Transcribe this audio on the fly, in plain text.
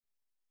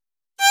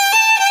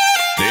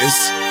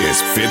This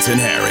is Fitz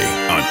and Harry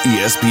on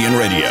ESPN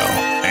Radio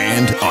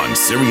and on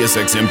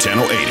SiriusXM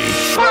Channel 80.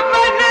 Put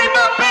my name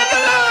up in the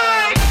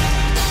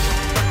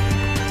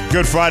line!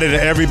 Good Friday to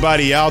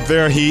everybody out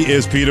there. He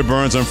is Peter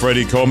Burns. I'm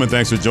Freddie Coleman.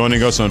 Thanks for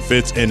joining us on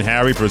Fitz and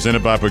Harry,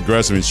 presented by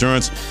Progressive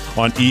Insurance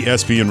on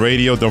ESPN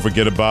Radio. Don't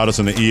forget about us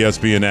on the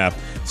ESPN app.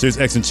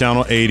 SiriusXM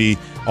Channel 80.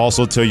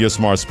 Also tell your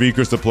smart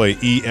speakers to play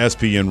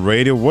ESPN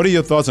Radio. What are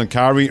your thoughts on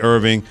Kyrie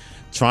Irving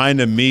trying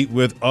to meet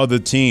with other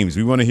teams?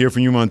 We want to hear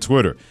from you on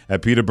Twitter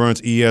at Peter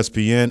Burns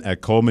ESPN, at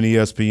Coleman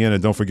ESPN,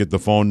 and don't forget the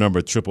phone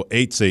number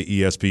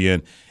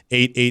 888-SAY-ESPN,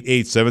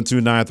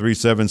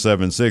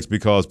 888-729-3776,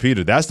 because,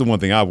 Peter, that's the one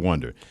thing I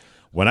wondered.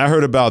 When I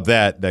heard about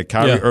that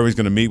Kyrie Irving's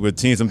going to meet with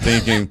teams, I'm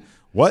thinking,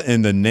 what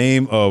in the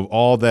name of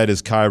all that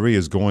is Kyrie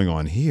is going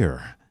on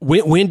here?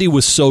 Wendy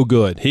was so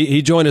good.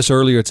 He joined us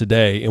earlier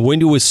today, and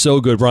Wendy was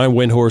so good. Ryan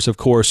Windhorst, of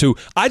course, who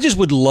I just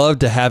would love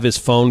to have his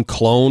phone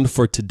cloned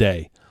for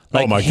today.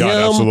 Like oh, my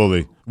God,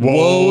 absolutely.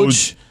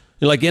 Woj,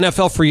 like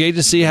NFL free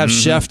agency, have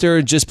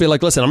Schefter just be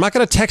like, listen, I'm not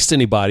going to text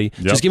anybody.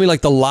 Yep. Just give me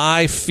like the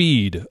live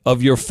feed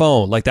of your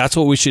phone. Like that's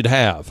what we should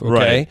have, okay?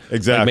 Right,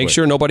 exactly. Like, make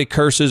sure nobody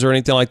curses or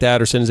anything like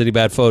that or sends any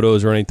bad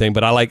photos or anything.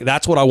 But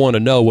that's what I want to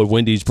know what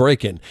Wendy's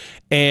breaking.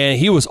 And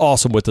he was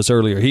awesome with us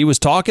earlier. He was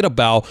talking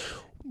about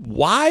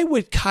why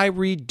would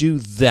Kyrie do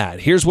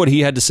that? Here's what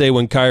he had to say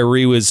when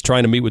Kyrie was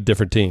trying to meet with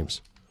different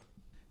teams.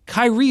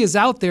 Kyrie is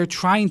out there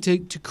trying to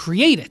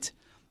create it.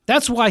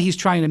 That's why he's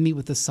trying to meet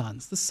with the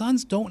Suns. The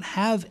Suns don't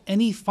have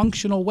any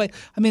functional way.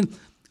 I mean,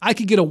 I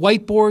could get a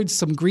whiteboard,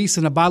 some grease,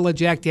 and a bottle of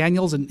Jack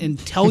Daniels and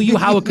tell you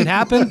how it could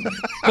happen,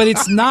 but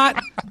it's not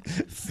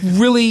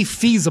really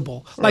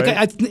feasible. Like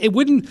it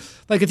wouldn't.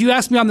 Like if you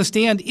asked me on the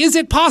stand, is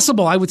it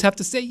possible? I would have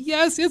to say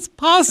yes, it's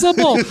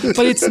possible,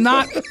 but it's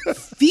not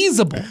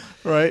feasible.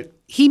 Right.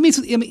 You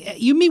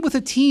meet with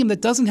a team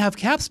that doesn't have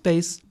cap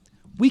space.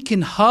 We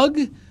can hug.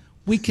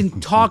 We can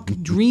talk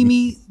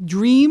dreamy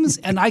dreams,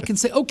 and I can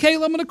say, okay,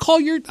 I'm going to call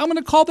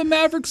the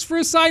Mavericks for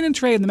a sign and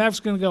trade, and the Mavericks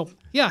are going to go,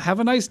 yeah,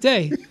 have a nice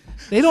day.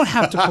 They don't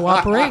have to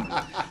cooperate.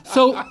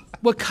 So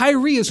what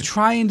Kyrie is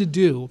trying to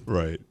do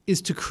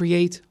is to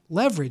create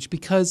leverage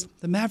because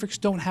the Mavericks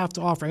don't have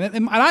to offer.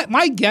 And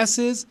my guess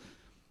is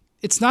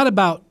it's not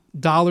about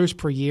dollars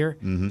per year.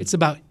 It's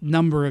about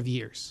number of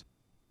years.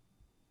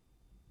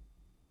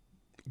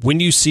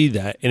 When you see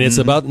that, and it's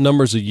about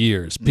numbers of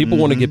years, people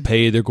want to get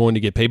paid, they're going to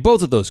get paid,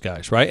 both of those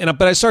guys, right?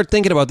 But I start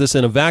thinking about this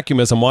in a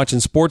vacuum as I'm watching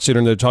SportsCenter,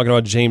 and they're talking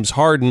about James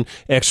Harden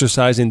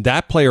exercising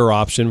that player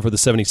option for the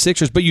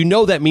 76ers, but you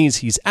know that means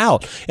he's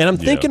out. And I'm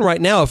thinking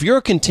right now, if you're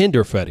a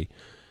contender, Freddie,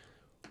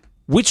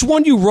 which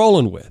one you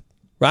rolling with,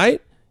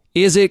 right?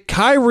 Is it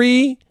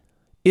Kyrie?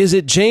 Is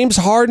it James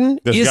Harden?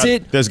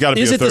 There's got to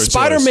be a third the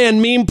Spider-Man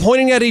choice. meme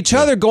pointing at each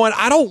other going,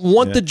 I don't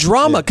want the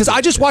drama. Because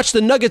I just watched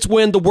the Nuggets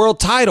win the world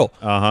title.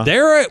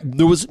 There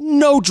was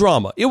no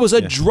drama. It was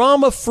a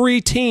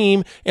drama-free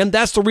team, and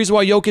that's the reason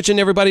why Jokic and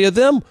everybody of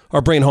them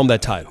are bringing home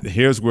that title.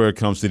 Here's where it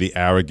comes to the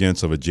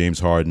arrogance of a James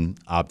Harden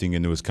opting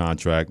into his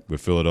contract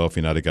with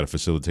Philadelphia. Now they got to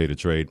facilitate a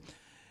trade.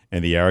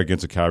 And the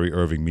arrogance of Kyrie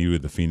Irving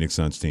muted the Phoenix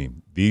Suns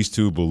team. These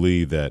two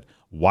believe that,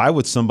 why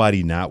would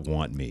somebody not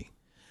want me?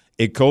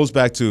 It goes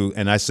back to,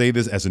 and I say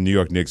this as a New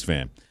York Knicks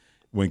fan,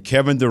 when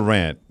Kevin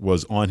Durant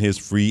was on his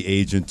free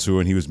agent tour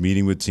and he was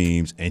meeting with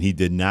teams and he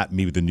did not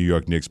meet with the New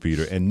York Knicks,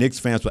 Peter, and Knicks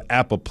fans were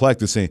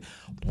apoplectic saying,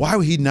 why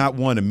would he not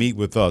want to meet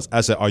with us?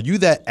 I said, are you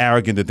that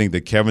arrogant to think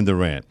that Kevin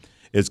Durant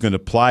is going to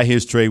ply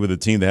his trade with a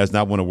team that has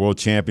not won a world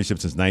championship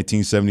since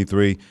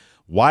 1973?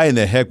 Why in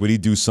the heck would he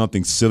do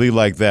something silly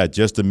like that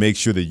just to make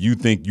sure that you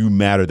think you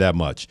matter that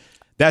much?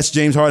 That's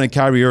James Harden and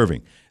Kyrie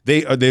Irving.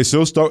 They're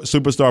still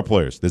superstar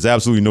players. There's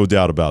absolutely no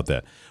doubt about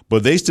that.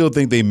 But they still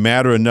think they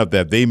matter enough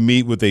that they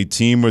meet with a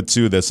team or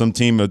two, that some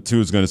team or two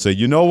is going to say,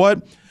 you know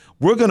what?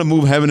 We're going to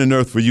move heaven and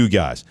earth for you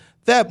guys.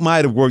 That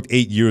might have worked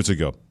 8 years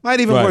ago. Might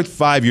even worked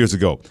 5 years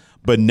ago.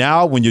 But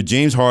now when you're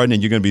James Harden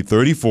and you're going to be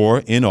 34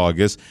 in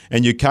August,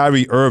 and you're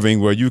Kyrie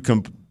Irving where you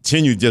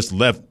continue just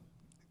left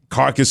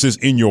carcasses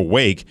in your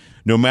wake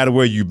no matter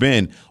where you've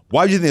been,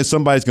 why do you think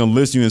somebody's going to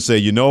listen to you and say,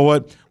 you know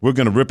what? We're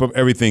going to rip up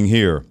everything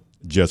here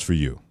just for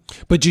you?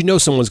 But you know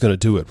someone's going to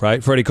do it,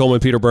 right? Freddie Coleman,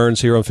 Peter Burns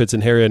here on Fitz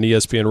and Harry on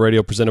ESPN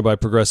Radio, presented by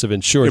Progressive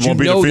Insurance. It won't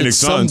be the Phoenix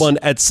Suns. Someone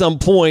at some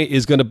point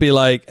is going to be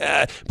like,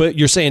 but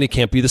you're saying it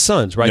can't be the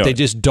Suns, right? No, they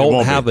just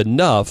don't have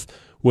enough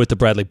with the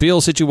Bradley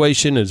Beal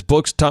situation, his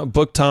book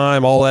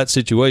time, all that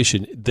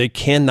situation. They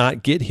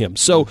cannot get him.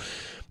 So,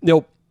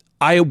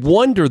 I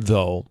wonder,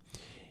 though,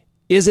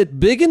 is it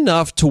big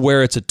enough to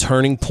where it's a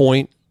turning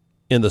point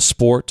in the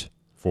sport?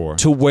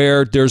 To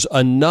where there's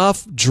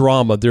enough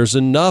drama, there's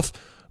enough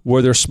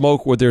where there's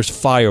smoke, where there's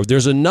fire,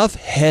 there's enough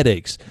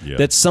headaches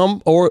that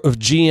some of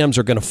GMs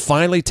are going to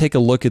finally take a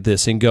look at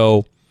this and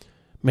go,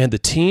 man, the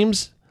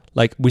teams,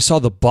 like we saw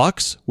the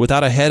Bucks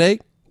without a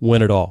headache,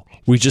 win it all.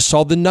 We just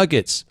saw the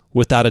Nuggets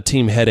without a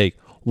team headache,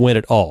 win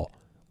it all.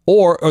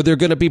 Or are there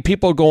going to be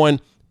people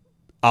going,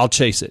 I'll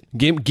chase it.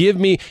 Give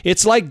me,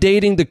 it's like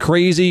dating the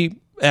crazy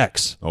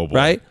ex,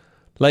 right?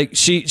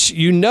 Like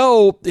you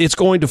know it's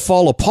going to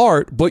fall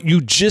apart, but you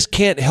just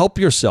can't help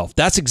yourself.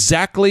 That's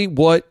exactly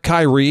what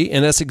Kyrie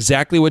and that's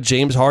exactly what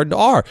James Harden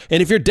are.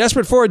 And if you're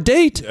desperate for a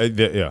date,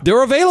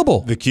 they're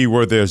available. The key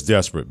word there is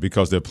desperate,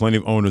 because there are plenty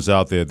of owners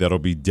out there that'll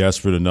be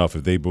desperate enough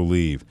if they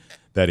believe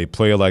that a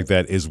player like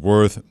that is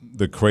worth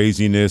the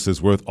craziness,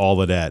 is worth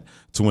all of that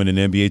to win an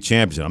NBA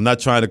championship. I'm not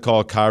trying to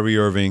call Kyrie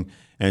Irving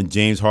and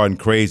James Harden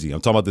crazy. I'm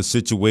talking about the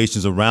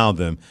situations around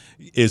them.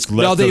 It's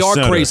left No, they of are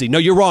center. crazy. No,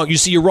 you're wrong. You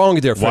see, you're wrong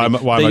there, Freddie.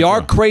 They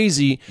are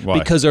crazy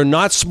because they're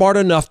not smart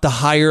enough to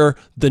hire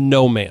the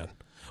no man.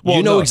 Well,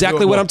 you know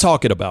exactly what I'm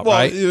talking about,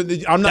 right?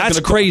 That's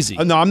crazy.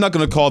 No, I'm not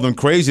going to call them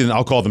crazy, and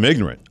I'll call them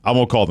ignorant. I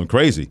won't call them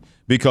crazy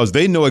because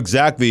they know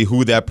exactly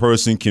who that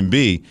person can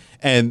be,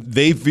 and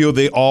they feel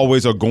they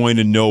always are going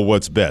to know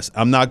what's best.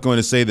 I'm not going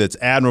to say that's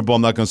admirable.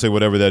 I'm not going to say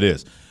whatever that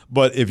is.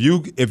 But if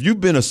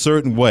you've been a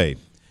certain way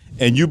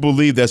and you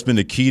believe that's been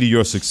the key to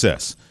your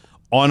success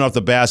on and off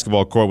the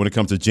basketball court when it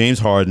comes to James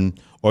Harden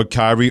or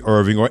Kyrie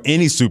Irving or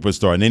any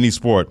superstar in any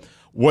sport,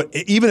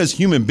 even as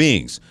human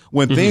beings,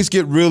 when things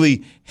get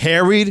really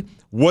harried,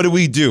 what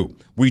do?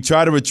 We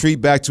try to retreat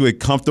back to a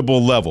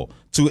comfortable level,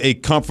 to a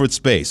comfort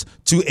space,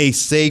 to a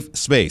safe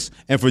space.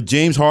 And for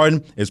James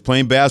Harden, it's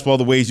playing basketball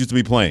the way he's used to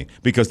be playing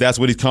because that's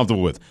what he's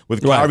comfortable with.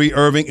 With Kyrie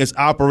Irving, it's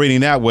operating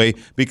that way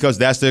because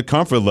that's their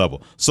comfort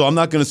level. So I'm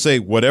not going to say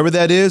whatever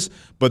that is,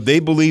 but they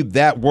believe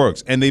that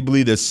works. And they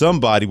believe that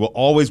somebody will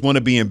always want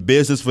to be in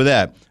business for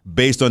that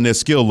based on their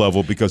skill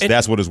level because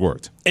that's what has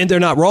worked. And they're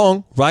not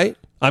wrong, right?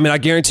 I mean, I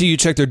guarantee you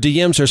check their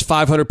DMs. There's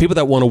 500 people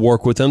that want to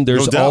work with them.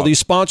 There's all these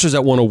sponsors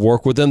that want to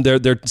work with them.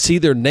 They see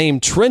their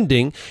name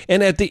trending.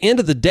 And at the end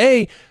of the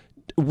day,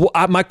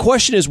 my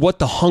question is what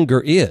the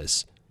hunger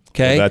is.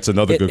 Okay, well, that's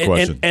another good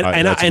question.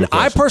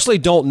 I personally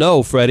don't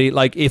know, Freddie.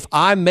 Like, if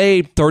I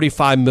made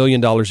 $35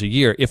 million a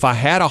year, if I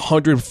had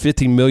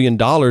 $150 million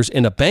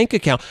in a bank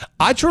account,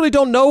 I truly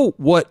don't know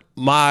what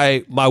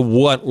my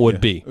want would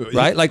be,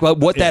 right? Like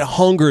what that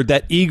hunger,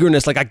 that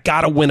eagerness, like I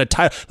gotta win a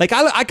title. Like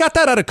I got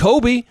that out of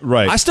Kobe.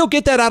 Right. I still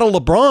get that out of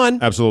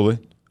LeBron.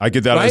 Absolutely. I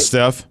get that out of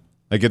Steph.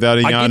 I get that out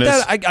of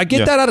Giannis. I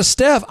get that out of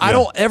Steph. I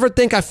don't ever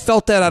think I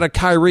felt that out of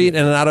Kyrie and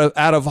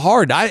out of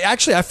Harden. I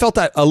felt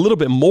that a little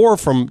bit more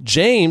from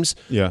James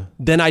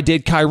than I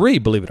did Kyrie,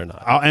 believe it or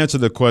not. I'll answer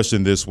the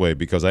question this way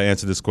because I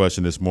answered this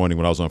question this morning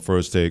when I was on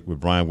First Take with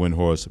Brian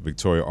Windhorst,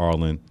 Victoria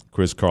Arlen,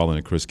 Chris Carlin,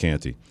 and Chris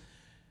Canty.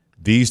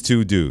 These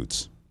two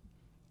dudes,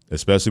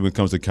 especially when it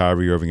comes to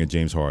Kyrie Irving and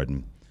James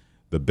Harden,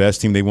 the best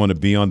team they want to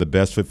be on, the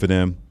best fit for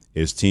them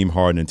is Team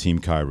Harden and Team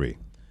Kyrie.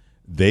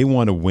 They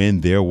want to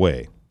win their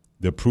way.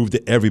 To prove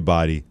to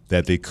everybody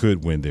that they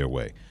could win their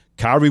way.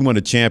 Kyrie won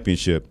a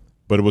championship,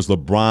 but it was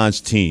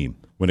LeBron's team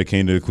when it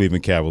came to the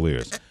Cleveland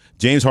Cavaliers.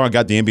 James Harden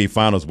got the NBA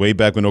Finals way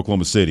back in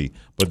Oklahoma City,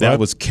 but that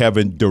was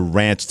Kevin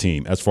Durant's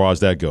team as far as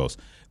that goes.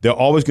 They're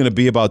always going to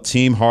be about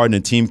Team Harden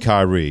and Team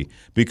Kyrie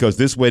because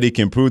this way they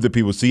can prove to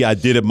people, see, I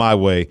did it my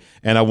way,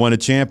 and I won a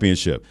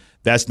championship.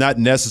 That's not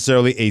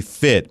necessarily a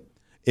fit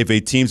if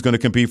a team's going to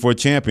compete for a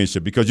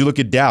championship because you look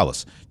at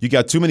Dallas. You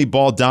got too many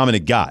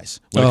ball-dominant guys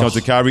when it comes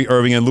to Kyrie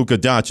Irving and Luka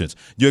Doncic.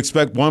 You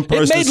expect one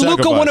person to sacrifice. It made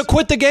Luka want to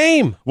quit the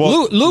game.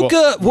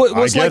 Luka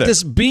was like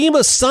this beam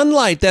of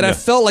sunlight that I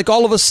felt like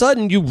all of a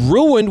sudden you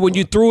ruined when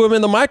you threw him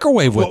in the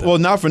microwave with him. Well,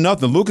 not for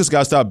nothing. Luka's got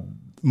to stop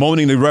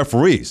moaning the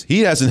referees. He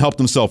hasn't helped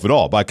himself at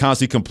all by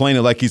constantly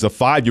complaining like he's a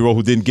 5-year-old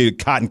who didn't get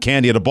cotton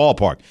candy at a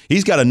ballpark.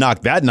 He's got to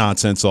knock that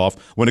nonsense off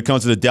when it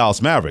comes to the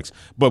Dallas Mavericks.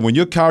 But when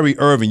you're Kyrie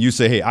Irving, you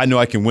say, hey, I know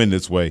I can win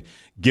this way.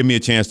 Give me a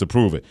chance to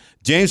prove it.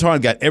 James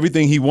Harden got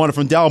everything he wanted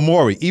from Daryl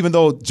Morey, even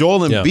though Joel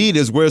Embiid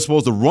is where it's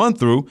supposed to run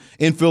through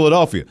in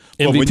Philadelphia.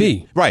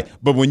 MVP.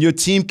 But when you're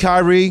Team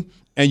Kyrie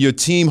and your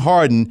Team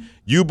Harden,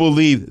 you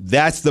believe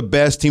that's the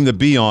best team to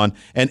be on,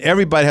 and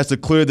everybody has to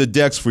clear the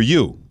decks for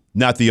you.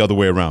 Not the other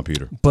way around,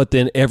 Peter. But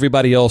then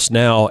everybody else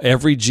now,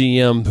 every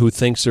GM who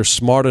thinks they're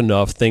smart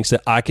enough thinks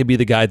that I could be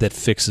the guy that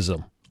fixes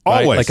them.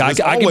 Right? Always. Like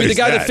I could be the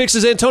guy that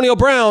fixes Antonio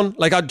Brown.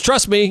 Like,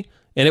 trust me,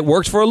 and it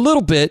works for a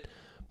little bit,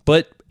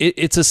 but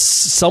it's a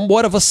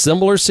somewhat of a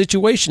similar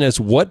situation. As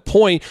what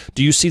point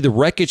do you see the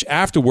wreckage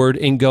afterward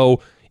and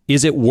go,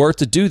 is it worth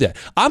to do that?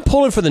 I'm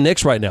pulling for the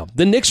Knicks right now.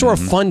 The Knicks are a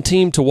fun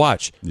team to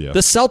watch. Yeah.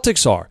 The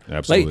Celtics are.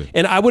 Absolutely.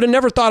 And I would have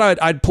never thought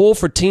I'd pull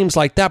for teams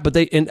like that, but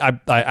I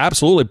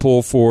absolutely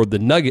pull for the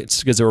Nuggets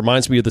because it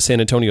reminds me of the San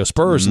Antonio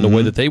Spurs and the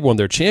way that they won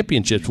their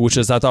championships, which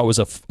I thought was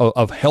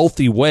a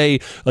healthy way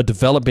of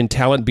developing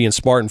talent, being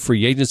smart in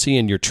free agency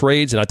and your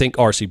trades. And I think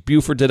R.C.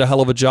 Buford did a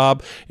hell of a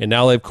job. And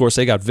now, of course,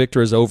 they got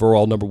Victor as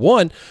overall number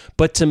one.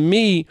 But to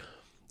me,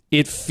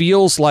 it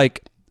feels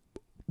like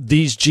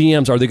these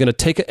GMs, are they going to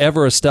take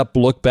ever a step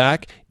look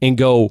back and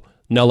go,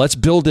 now let's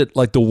build it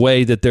like the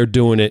way that they're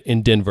doing it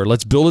in Denver.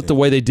 Let's build it the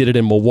way they did it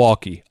in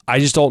Milwaukee. I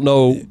just don't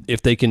know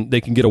if they can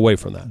get away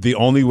from that. The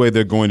only way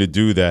they're going to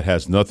do that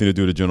has nothing to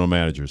do with the general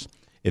managers.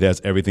 It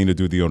has everything to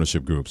do with the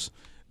ownership groups.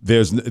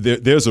 There's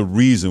a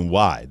reason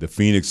why the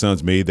Phoenix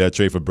Suns made that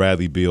trade for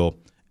Bradley Beal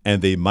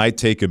and they might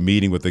take a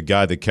meeting with a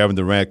guy that Kevin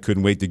Durant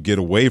couldn't wait to get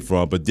away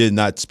from, but did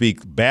not speak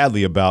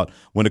badly about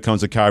when it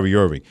comes to Kyrie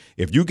Irving.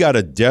 If you got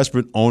a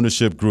desperate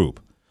ownership group,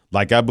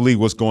 like I believe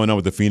what's going on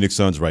with the Phoenix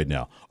Suns right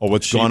now, or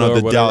what's going on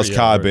with the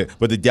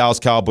Dallas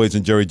Cowboys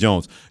and Jerry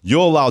Jones,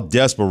 you'll allow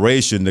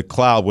desperation to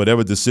cloud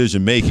whatever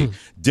decision making.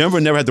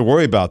 Denver never had to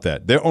worry about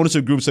that. Their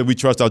ownership group said, we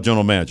trust our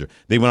general manager.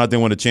 They went out there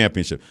and won a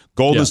championship.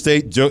 Golden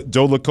State, Joe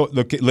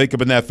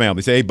Lacob and that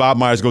family say, hey, Bob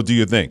Myers, go do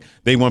your thing.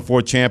 They won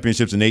 4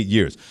 championships in 8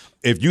 years.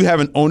 If you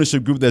have an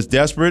ownership group that's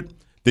desperate,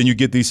 then you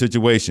get these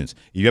situations.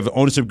 If you have an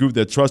ownership group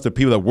that trusts the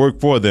people that work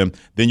for them,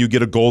 then you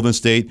get a Golden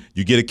State,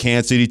 you get a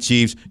Kansas City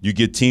Chiefs, you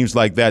get teams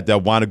like that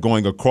wind up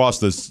going across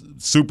the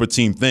super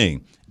team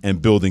thing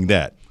and building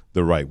that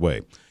the right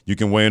way. You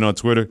can weigh in on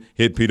Twitter.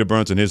 Hit Peter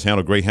Burns and his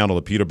handle, great handle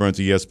at Peter Burns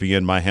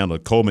ESPN, my handle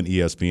at Coleman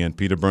ESPN,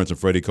 Peter Burns and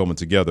Freddie Coleman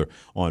together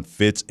on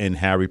Fitz and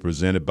Harry,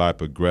 presented by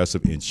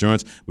Progressive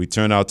Insurance. We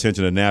turn our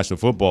attention to the National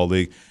Football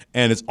League,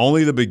 and it's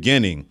only the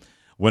beginning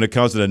when it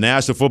comes to the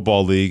National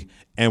Football League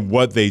and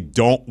what they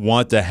don't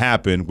want to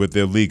happen with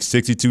their league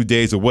 62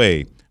 days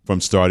away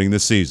from starting the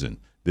season.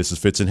 This is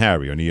Fitz and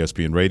Harry on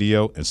ESPN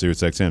Radio and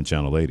SiriusXM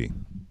Channel 80.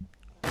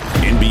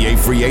 NBA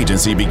free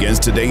agency begins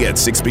today at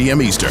 6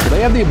 p.m. Eastern. They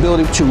have the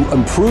ability to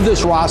improve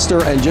this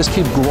roster and just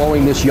keep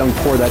growing this young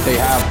core that they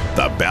have.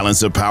 The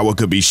balance of power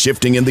could be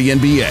shifting in the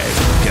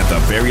NBA. Get the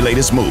very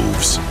latest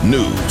moves,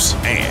 news,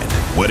 and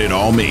what it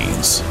all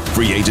means.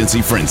 Free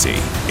agency frenzy.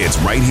 It's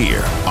right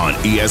here on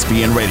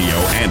ESPN Radio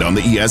and on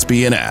the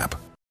ESPN app.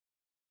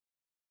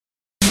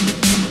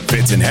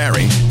 Fitz and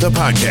Harry, the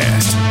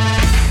podcast.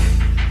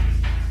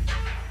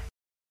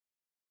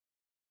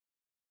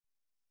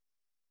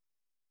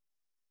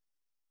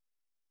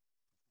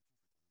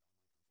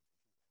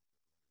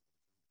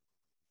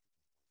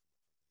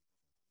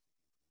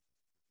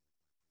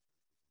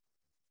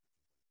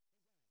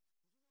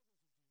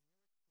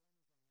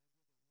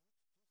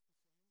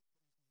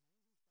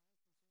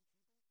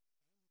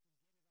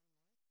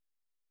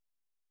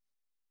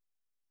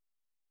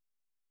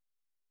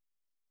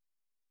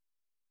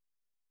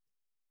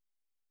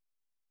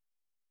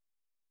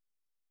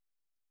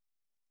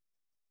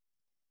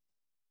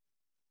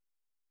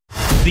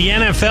 The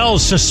NFL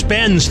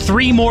suspends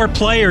 3 more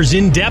players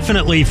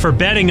indefinitely for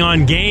betting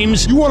on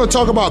games. You want to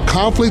talk about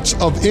conflicts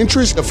of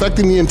interest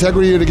affecting the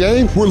integrity of the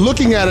game? We're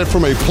looking at it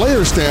from a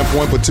player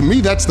standpoint, but to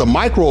me, that's the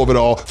micro of it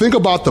all. Think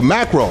about the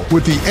macro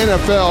with the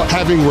NFL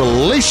having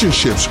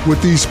relationships with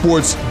these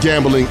sports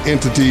gambling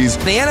entities.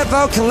 The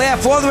NFL can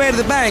laugh all the way to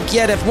the bank,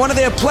 yet if one of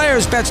their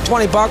players bets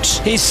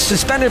 $20, he's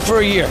suspended for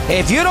a year.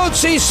 If you don't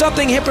see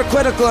something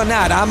hypocritical in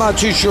that, I'm not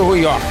too sure who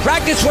you are.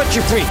 Practice what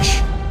you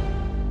preach.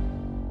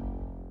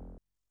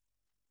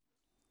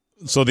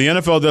 So the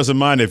NFL doesn't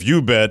mind if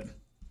you bet,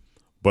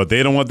 but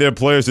they don't want their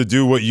players to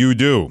do what you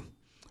do.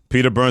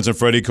 Peter Burns and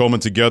Freddie Coleman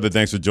together.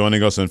 Thanks for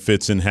joining us on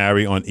Fitz and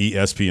Harry on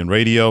ESPN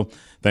Radio.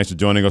 Thanks for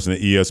joining us on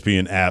the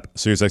ESPN app,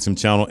 SiriusXM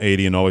Channel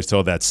 80, and always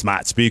tell that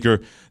smart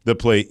speaker to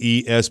play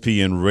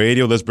ESPN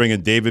Radio. Let's bring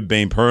in David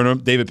Payne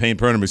Purnham,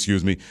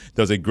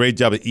 does a great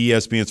job at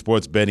ESPN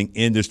Sports Betting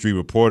Industry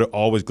Reporter.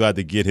 Always glad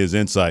to get his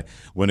insight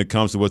when it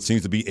comes to what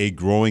seems to be a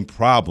growing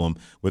problem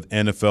with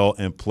NFL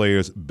and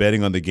players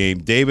betting on the game.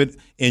 David,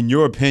 in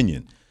your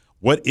opinion,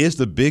 what is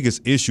the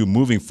biggest issue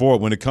moving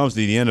forward when it comes to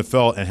the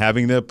NFL and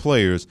having their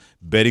players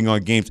betting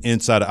on games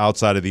inside or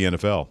outside of the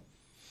NFL?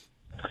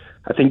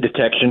 I think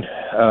detection,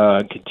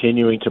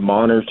 continuing to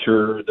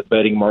monitor the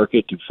betting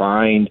market to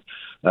find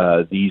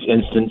these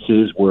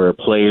instances where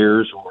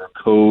players or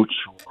a coach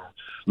or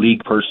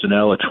league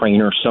personnel, a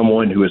trainer,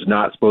 someone who is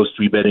not supposed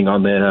to be betting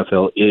on the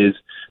NFL is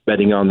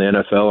betting on the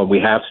NFL, and we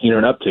have seen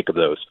an uptick of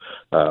those.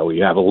 We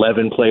have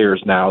 11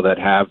 players now that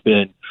have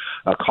been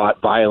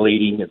caught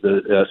violating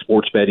the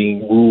sports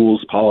betting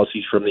rules,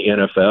 policies from the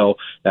NFL.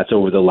 That's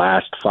over the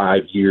last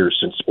 5 years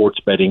since sports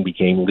betting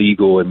became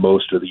legal in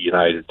most of the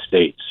United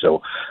States.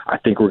 So I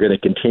think we're going to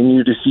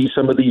continue to see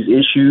some of these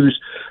issues.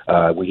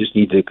 We just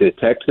need to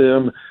detect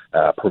them,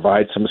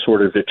 provide some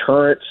sort of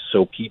deterrence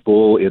so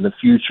people in the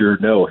future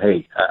know,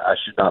 hey, I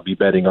should not be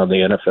betting on the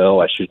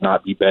NFL. I should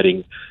not be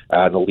betting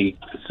at a league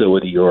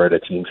facility or at a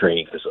team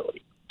training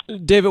facility.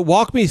 David,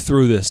 walk me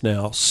through this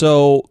now.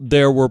 So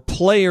there were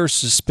players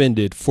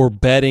suspended for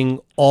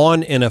betting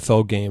on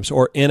NFL games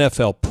or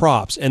NFL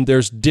props, and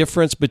there's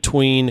difference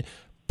between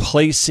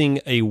placing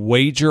a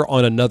wager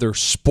on another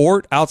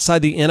sport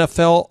outside the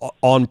NFL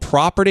on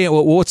property.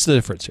 What's the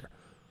difference here?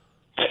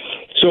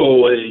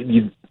 So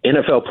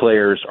NFL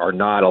players are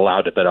not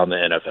allowed to bet on the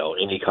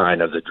NFL, any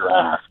kind of the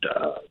draft,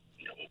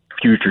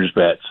 futures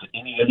bets,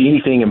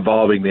 anything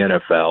involving the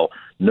NFL.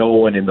 No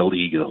one in the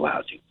league is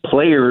allowed to.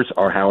 Players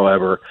are,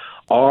 however,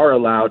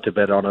 allowed to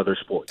bet on other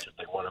sports. If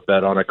they want to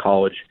bet on a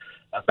college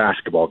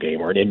basketball game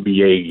or an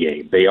NBA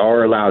game, they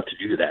are allowed to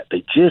do that.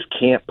 They just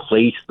can't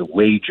place the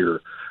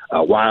wager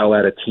while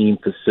at a team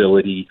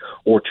facility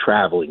or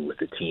traveling with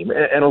the team.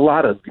 And a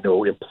lot of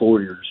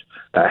employers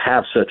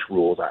have such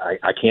rules.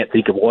 I can't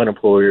think of one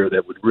employer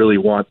that would really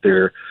want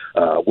their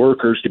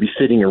workers to be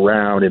sitting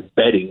around and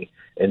betting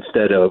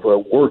instead of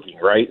working,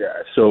 right?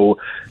 So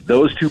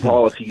those two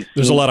policies.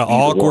 There's a lot of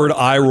awkward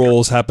eye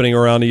rolls happening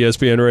around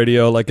ESPN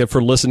Radio, like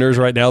for listeners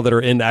right now that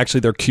are in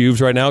actually their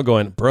cubes right now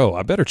going, bro,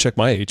 I better check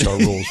my HR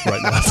rules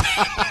right now.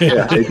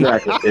 Yeah,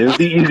 exactly. It would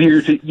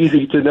be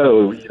easy to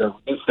know,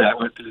 if that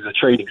went through the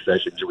training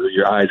sessions where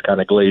your eyes kind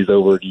of glaze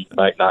over and you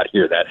might not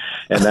hear that.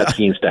 And that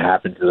seems to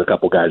happen to a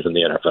couple guys in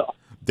the NFL.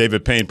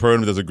 David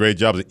Payne-Purdom does a great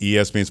job as an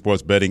ESPN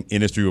sports betting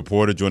industry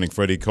reporter, joining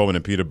Freddie Coleman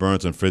and Peter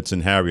Burns on Fitz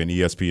and Harry on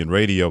ESPN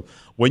Radio.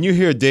 When you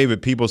hear,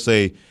 David, people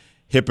say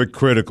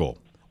hypocritical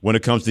when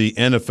it comes to the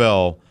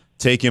NFL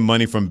taking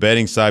money from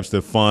betting sites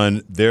to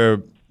fund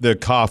their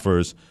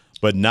coffers,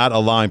 but not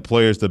allowing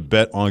players to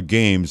bet on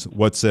games,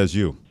 what says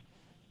you?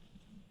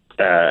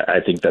 I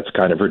think that's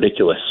kind of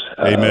ridiculous.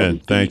 Amen.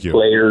 Thank you.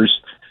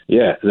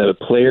 The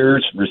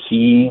players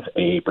receive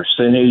a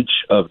percentage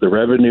of the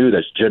revenue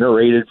that's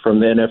generated from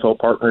the NFL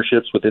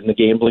partnerships within the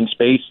gambling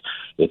space.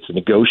 It's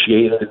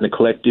negotiated in the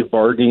collective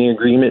bargaining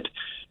agreement.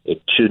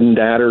 It shouldn't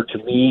matter to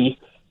me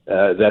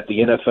that the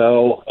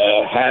NFL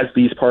has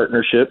these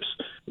partnerships.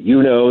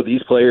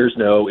 These players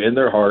know in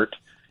their heart,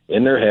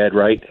 in their head,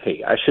 right?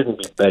 Hey, I shouldn't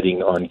be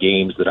betting on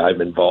games that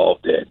I'm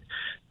involved in.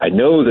 I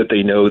know that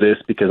they know this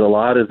because a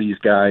lot of these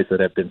guys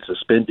that have been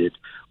suspended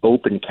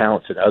open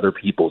counts in other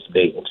people's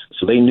names.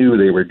 So they knew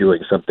they were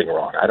doing something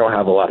wrong. I don't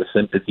have a lot of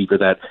sympathy for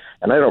that,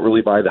 and I don't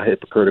really buy the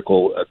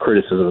hypocritical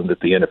criticism that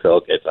the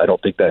NFL gets. I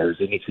don't think that there's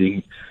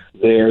anything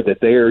there that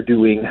they are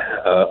doing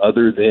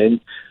other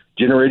than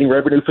generating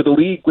revenue for the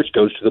league, which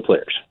goes to the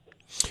players.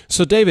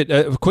 So, David,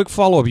 a quick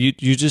follow-up.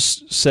 You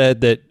just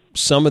said that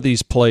some of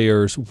these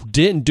players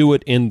didn't do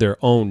it in their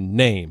own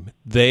name.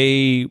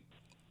 They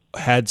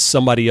had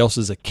somebody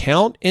else's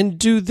account and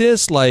do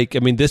this?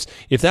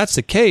 If that's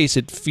the case,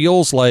 it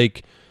feels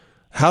like,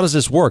 how does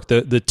this work?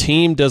 The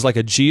team does like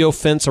a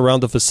geofence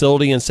around the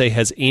facility and say,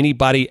 has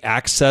anybody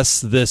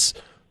accessed this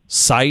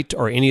site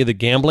or any of the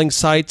gambling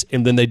sites?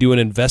 And then they do an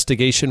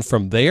investigation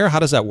from there. How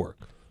does that work?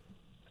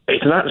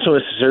 It's not so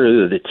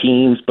necessarily the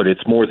teams, but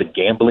it's more the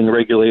gambling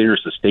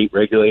regulators, the state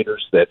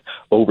regulators that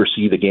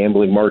oversee the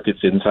gambling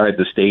markets inside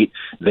the state.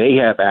 They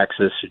have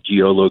access to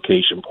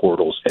geolocation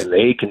portals, and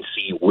they can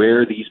see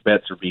where these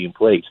bets are being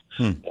placed.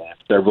 And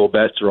several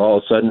bets are all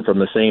of a sudden from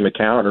the same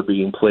account are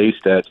being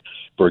placed at,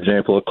 for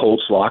example, a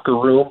Colts locker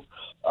room.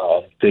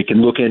 They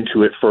can look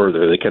into it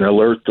further. They can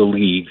alert the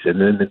leagues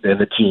and then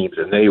the teams,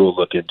 and they will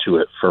look into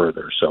it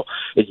further. So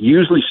it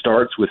usually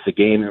starts with the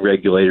gaming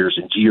regulators,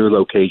 and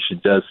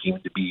geolocation does seem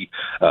to be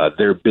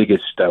their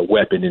biggest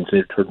weapon in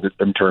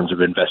terms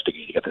of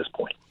investigating at this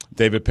point.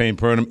 David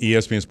Payne-Purdom,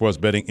 ESPN sports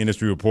betting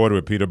industry reporter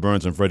with Peter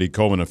Burns and Freddie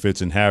Coleman of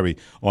Fitz and Harry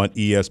on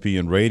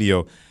ESPN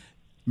Radio.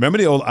 Remember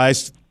the old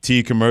iced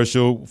tea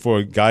commercial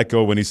for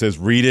Geico when he says,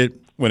 read it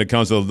when it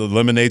comes to the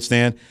lemonade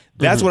stand?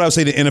 That's what I would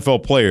say to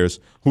NFL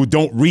players who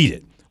don't read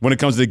it when it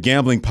comes to the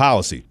gambling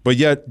policy. But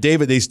yet,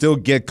 David, they still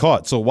get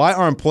caught. So why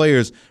aren't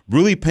players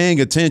really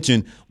paying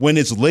attention when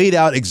it's laid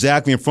out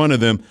exactly in front of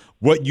them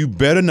what you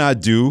better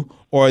not do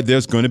or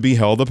there's going to be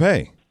hell to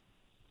pay?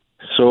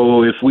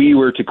 So if we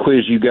were to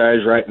quiz you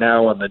guys right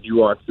now on the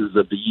nuances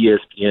of the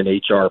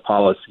ESPN HR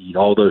policy and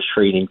all those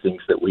training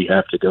things that we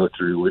have to go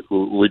through,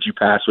 would you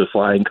pass with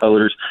flying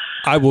colors?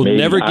 I will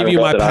never give you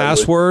my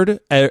password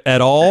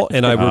at all,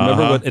 and I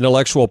remember what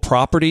intellectual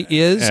property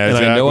is, and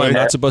I know I'm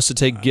not supposed to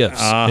take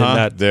gifts.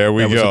 There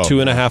we go. Was a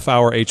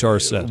 2.5-hour HR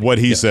set. What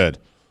he said.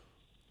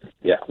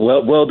 Yeah,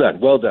 well done.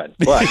 But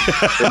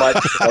there might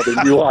be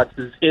other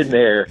nuances in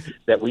there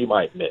that we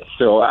might miss.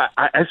 So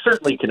I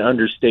certainly can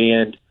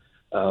understand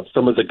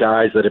some of the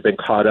guys that have been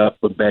caught up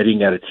with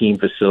betting at a team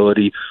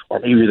facility, or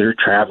maybe they're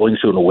traveling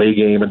to an away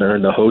game and they're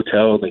in the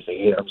hotel and they say,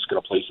 hey, I'm just going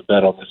to place a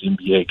bet on this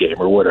NBA game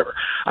or whatever.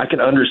 I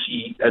can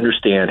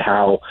understand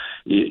how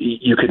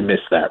you can miss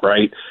that,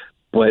 right?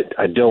 But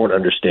I don't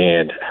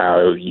understand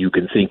how you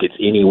can think it's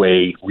any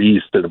way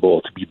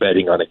reasonable to be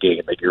betting on a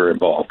game that you're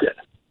involved in.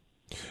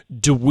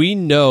 Do we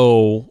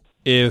know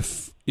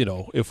if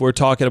we're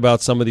talking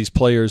about some of these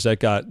players that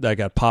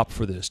got popped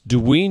for this, do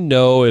we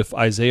know if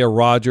Isaiah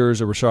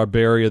Rodgers or Rashard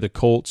Berry or the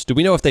Colts, do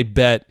we know if they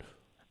bet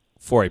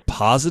for a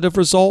positive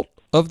result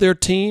of their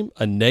team,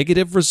 a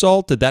negative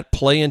result? Did that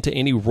play into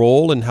any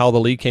role in how the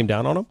league came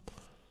down on them?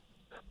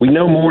 We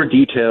know more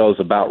details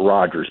about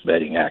Rodgers'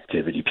 betting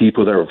activity.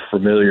 People that are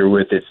familiar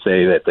with it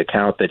say that the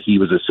count that he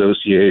was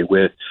associated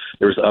with,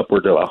 there was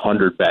upward of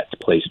 100 bets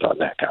placed on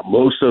that count.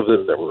 Most of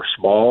them that were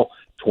small,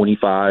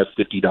 $25,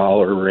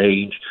 $50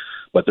 range.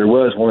 But there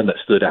was one that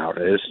stood out.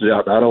 And it stood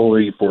out not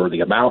only for the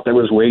amount that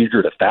was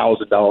wagered,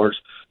 $1,000,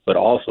 but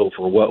also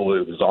for what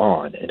it was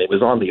on. And it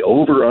was on the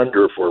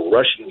over-under for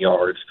rushing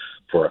yards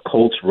for a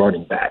Colts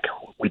running back.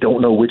 We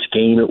don't know which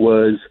game it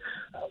was.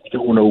 We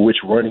don't know which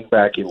running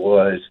back it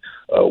was.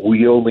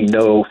 We only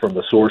know from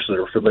the sources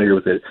that are familiar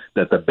with it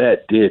that the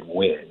bet did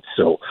win.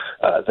 So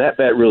that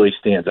bet really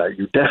stands out.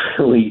 You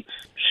definitely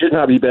should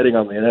not be betting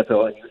on the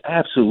NFL, and you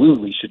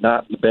absolutely should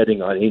not be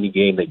betting on any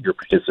game that you're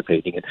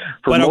participating in.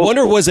 But I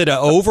wonder, was it an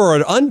over or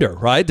an under,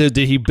 right? Did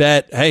he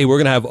bet, hey, we're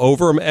going to have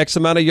over X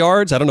amount of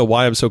yards? I don't know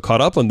why I'm so caught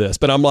up on this,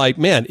 but I'm like,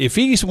 man, if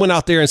he went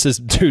out there and says,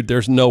 dude,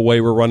 there's no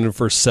way we're running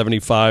for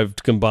 75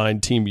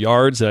 combined team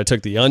yards, and I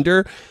took the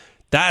under,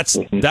 that's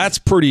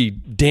pretty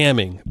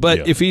damning.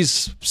 But if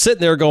he's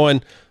sitting there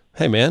going,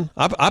 hey, man,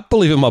 I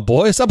believe in my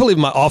boys. I believe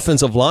in my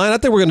offensive line. I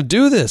think we're going to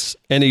do this.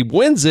 And he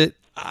wins it.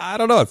 I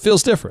don't know. It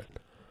feels different.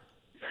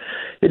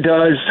 It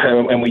does,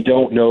 and we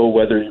don't know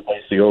whether he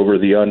plays the over or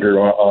the under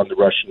on the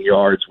rushing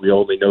yards. We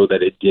only know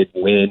that it did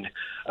win.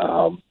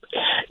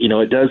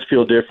 It does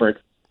feel different.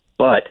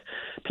 But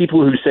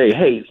people who say,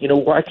 hey,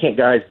 why can't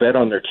guys bet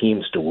on their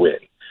teams to win?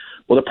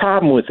 Well, the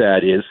problem with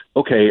that is,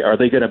 okay, are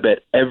they going to bet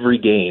every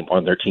game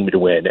on their team to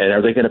win? And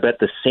are they going to bet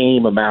the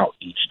same amount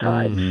each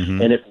time?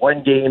 Mm-hmm. And if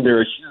one game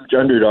they're a huge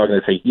underdog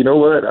and they say, you know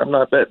what, I'm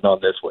not betting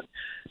on this one,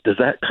 does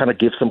that kind of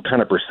give some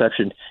kind of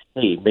perception,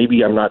 hey,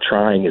 maybe I'm not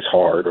trying as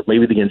hard, or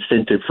maybe the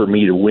incentive for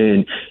me to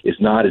win is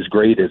not as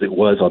great as it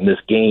was on this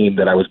game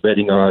that I was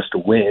betting on us to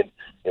win,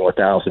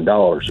 $1,000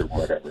 or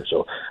whatever.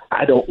 So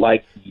I don't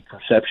like the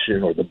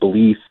perception or the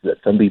belief that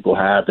some people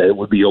have that it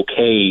would be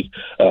okay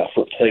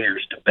for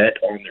players to bet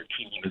on their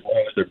team as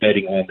long as they're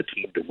betting on the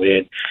team to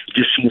win. It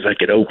just seems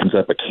like it opens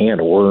up a can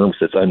of worms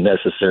that's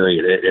unnecessary.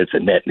 It's a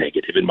net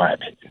negative, in my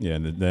opinion. Yeah,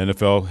 and the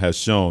NFL has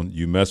shown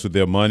you mess with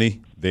their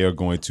money, they are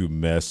going to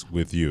mess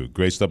with you.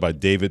 Great stuff by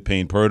David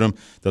Payne Purdom.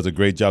 Does a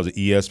great job as an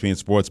ESPN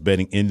sports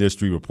betting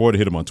industry reporter.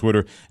 Hit him on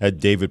Twitter at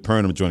David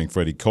Purdom, joining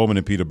Freddie Coleman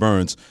and Peter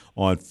Burns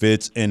on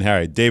Fitz and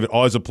Harry. David,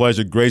 always a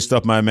pleasure. Great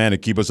stuff, my man,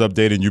 and keep us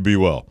updated, and you be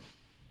well.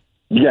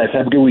 You guys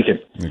have a good weekend.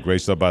 And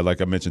great stuff by,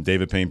 like I mentioned,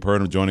 David Payne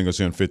Purdom joining us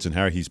here on Fitz and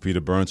Harry. He's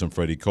Peter Burns and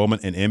Freddie Coleman.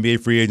 And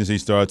NBA free agency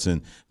starts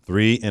in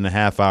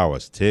 3.5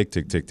 hours. Tick,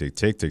 tick, tick, tick,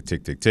 tick, tick,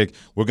 tick, tick, tick.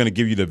 We're going to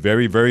give you the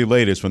very, very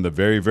latest from the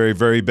very, very,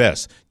 very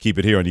best. Keep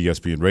it here on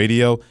ESPN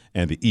Radio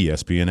and the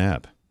ESPN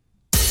app.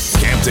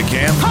 Camp to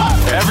camp,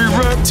 every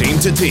rep, team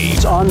to team.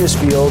 It's on this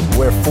field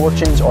where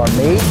fortunes are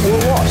made or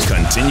lost.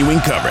 Continuing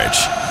coverage.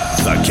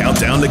 The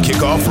countdown to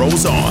kickoff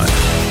rolls on.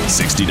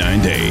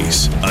 69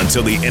 days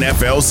until the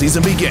NFL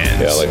season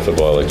begins. Yeah, I like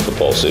football. I like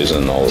football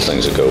season and all the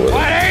things that go with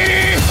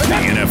it.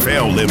 The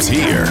NFL lives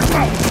here.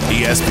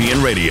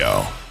 ESPN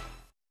Radio.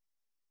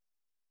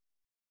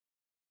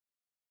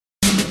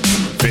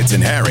 Fitz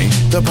and Harry,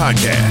 the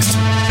podcast.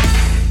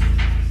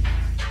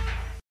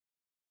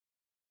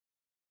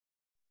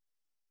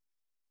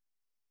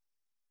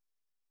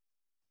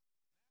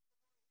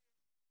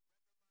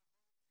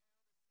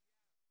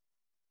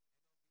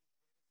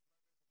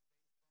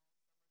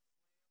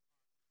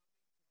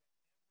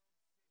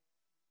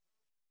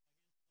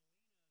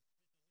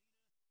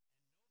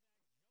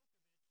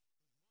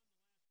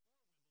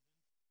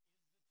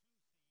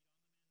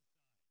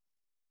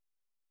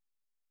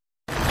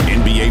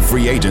 NBA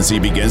free agency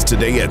begins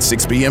today at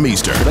 6 p.m.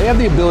 Eastern. They have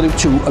the ability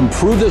to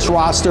improve this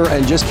roster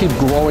and just keep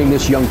growing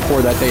this young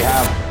core that they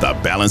have. The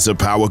balance of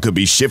power could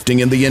be shifting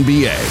in the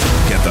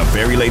NBA. Get the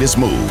very latest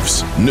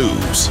moves,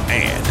 news,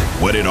 and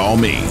what it all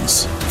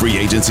means. Free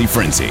agency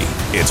frenzy.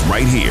 It's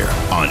right here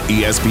on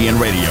ESPN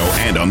Radio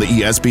and on the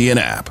ESPN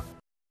app.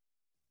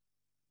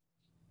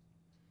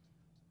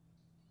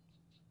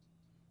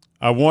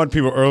 I warned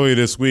people earlier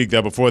this week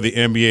that before the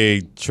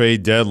NBA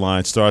trade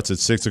deadline starts at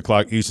 6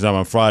 o'clock Eastern time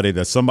on Friday,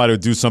 that somebody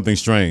would do something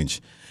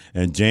strange.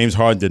 And James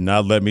Harden did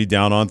not let me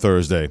down on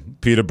Thursday.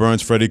 Peter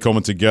Burns, Freddie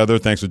Coleman together.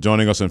 Thanks for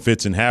joining us on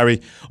Fitz and Harry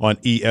on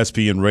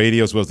ESPN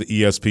Radio as well as the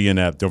ESPN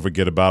app. Don't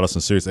forget about us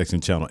on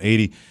SiriusXM Channel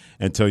 80.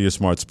 And tell your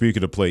smart speaker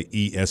to play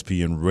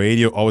ESPN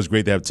Radio. Always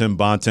great to have Tim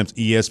Bontemps,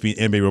 ESPN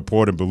NBA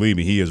reporter. And believe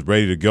me, he is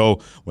ready to go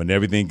when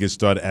everything gets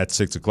started at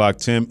 6 o'clock.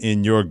 Tim,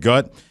 in your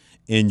gut,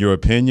 in your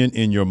opinion,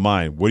 in your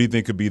mind, what do you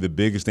think could be the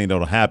biggest thing that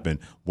will happen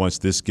once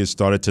this gets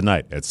started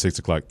tonight at 6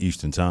 o'clock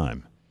Eastern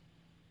time?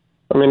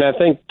 I mean, I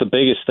think the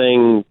biggest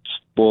thing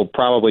will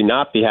probably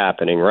not be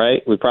happening,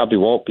 right? We probably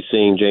won't be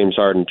seeing James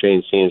Harden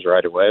change teams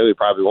right away. We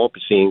probably won't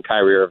be seeing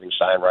Kyrie Irving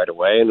sign right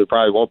away. And we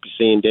probably won't be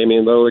seeing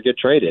Damian Lillard get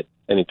traded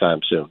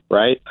anytime soon,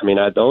 right? I mean,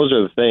 those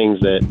are the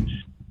things that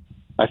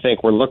I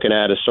think we're looking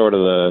at as sort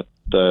of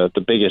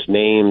the biggest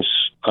names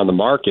on the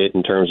market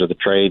in terms of the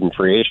trade and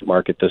free agent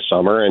market this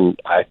summer. And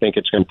I think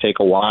it's going to take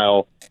a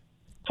while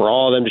for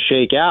all of them to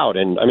shake out.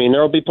 And, I mean,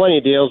 there will be plenty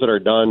of deals that are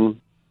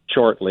done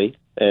shortly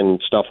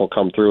and stuff will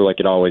come through like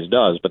it always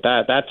does. But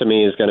that to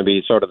me is going to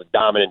be sort of the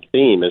dominant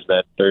theme, is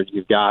that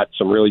you've got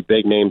some really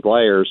big name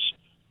players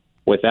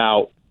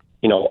without,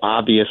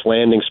 obvious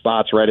landing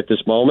spots right at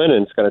this moment.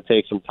 And it's going to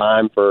take some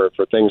time for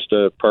things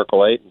to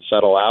percolate and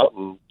settle out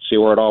and see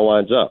where it all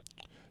winds up.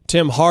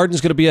 Tim,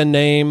 Harden's going to be a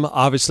name.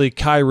 Obviously,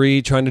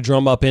 Kyrie trying to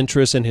drum up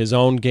interest in his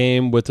own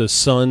game with the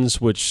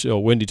Suns, which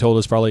Wendy told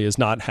us probably is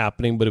not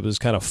happening, but it was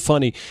kind of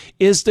funny.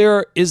 Is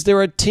there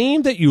a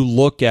team that you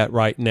look at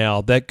right now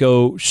that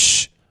go,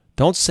 shh,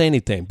 don't say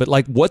anything, but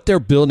like what they're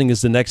building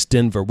is the next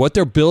Denver, what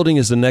they're building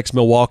is the next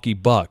Milwaukee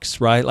Bucks,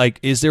 right? Like,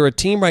 is there a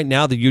team right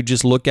now that you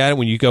just look at it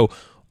when you go,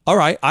 all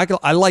right,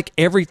 I like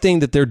everything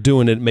that they're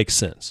doing. It makes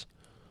sense.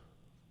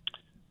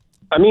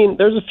 I mean,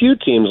 there's a few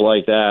teams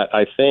like that,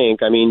 I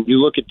think. I mean, you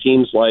look at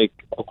teams like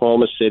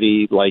Oklahoma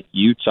City, like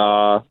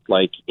Utah,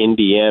 like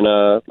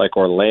Indiana, like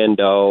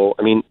Orlando.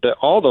 I mean,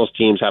 all those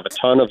teams have a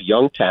ton of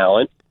young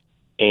talent,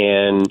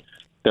 and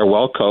they're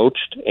well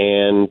coached,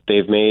 and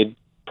they've made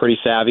pretty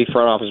savvy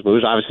front office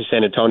moves. Obviously,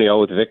 San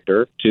Antonio with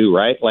Victor, too,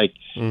 right? Like,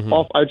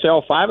 I'd say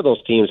all 5 of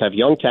those teams have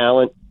young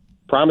talent,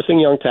 promising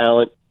young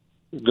talent,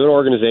 good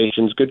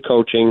organizations, good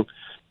coaching,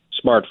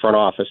 smart front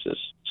offices.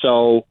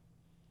 So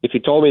if you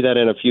told me that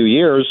in a few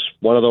years,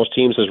 one of those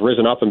teams has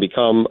risen up and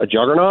become a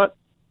juggernaut,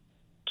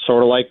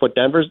 sort of like what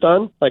Denver's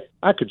done, like,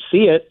 I could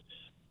see it.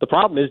 The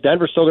problem is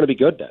Denver's still going to be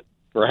good then,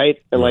 right?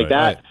 And like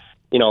that, right.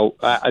 You know,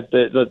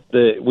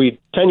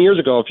 10 years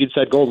ago, if you'd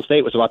said Golden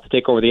State was about to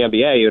take over the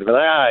NBA, you'd have been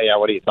like, yeah,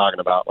 what are you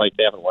talking about? Like,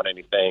 they haven't won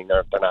anything.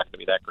 They're not going to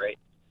be that great.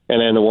 And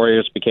then the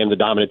Warriors became the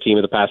dominant team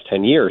of the past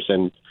 10 years.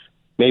 And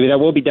maybe that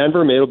will be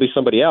Denver, maybe it'll be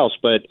somebody else.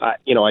 But,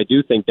 I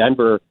do think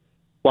Denver,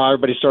 while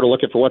everybody's sort of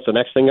looking for what's the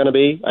next thing going to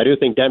be, I do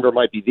think Denver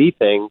might be the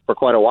thing for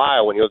quite a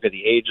while when you look at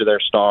the age of their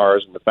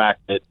stars and the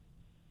fact that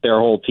their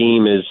whole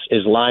team is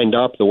lined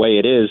up the way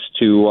it is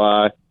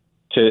to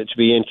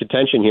be in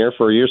contention here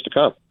for years to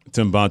come.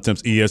 Tim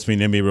Bontemps, ESPN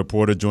NBA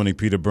reporter, joining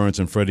Peter Burns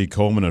and Freddie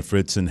Coleman on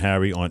Fritz and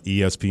Harry on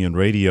ESPN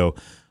Radio.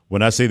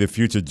 When I say the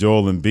future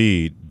Joel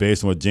Embiid,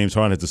 based on what James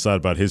Harden has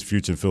decided about his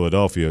future in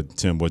Philadelphia,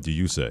 Tim, what do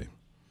you say?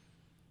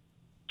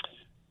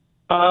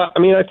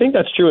 I think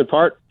that's true in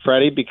part,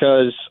 Freddie,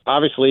 because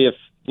obviously if,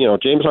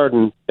 James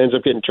Harden ends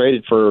up getting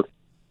traded for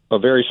a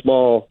very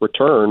small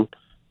return,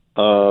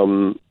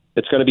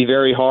 it's going to be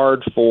very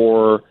hard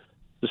for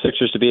the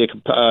Sixers to be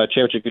a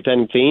championship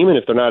contending team. And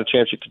if they're not a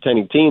championship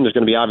contending team, there's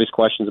going to be obvious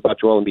questions about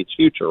Joel Embiid's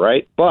future,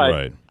 right? But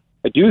right.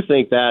 I do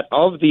think that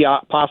of the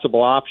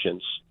possible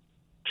options,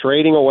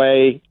 trading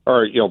away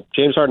or,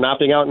 James Harden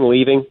opting out and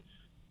leaving,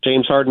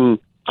 James Harden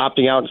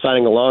opting out and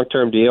signing a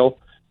long-term deal,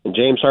 and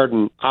James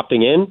Harden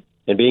opting in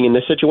and being in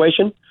this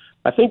situation,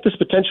 I think this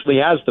potentially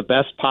has the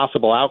best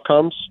possible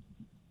outcomes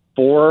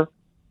for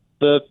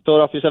the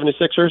Philadelphia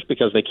 76ers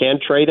because they can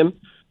trade him.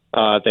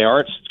 They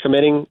aren't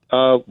committing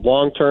a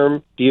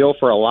long-term deal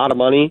for a lot of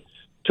money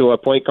to a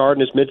point guard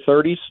in his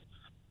mid-30s.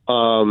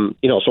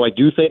 So I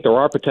do think there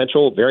are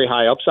potential very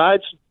high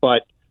upsides.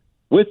 But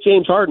with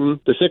James Harden,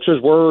 the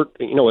Sixers were,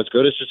 as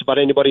good as just about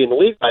anybody in the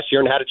league last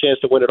year and had a chance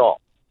to win it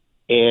all.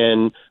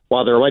 And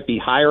while there might be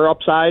higher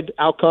upside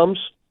outcomes,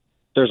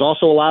 there's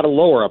also a lot of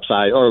lower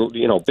upside or,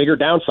 bigger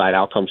downside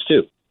outcomes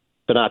too,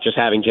 to not just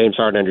having James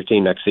Harden on your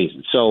team next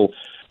season. So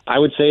I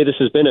would say this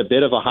has been a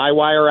bit of a high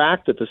wire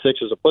act that the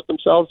Sixers have put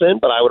themselves in,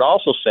 but I would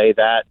also say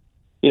that,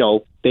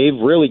 they've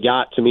really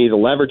got, to me, the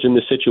leverage in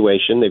this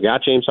situation. They've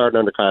got James Harden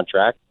under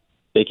contract.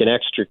 They can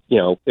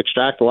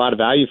extract a lot of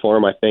value for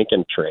him, I think,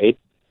 in trade.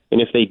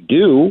 And if they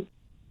do,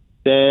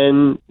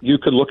 then you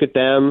could look at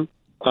them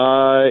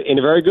in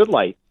a very good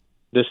light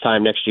this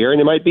time next year, and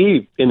they might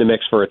be in the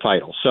mix for a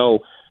title. So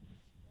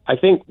I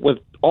think with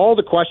all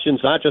the questions,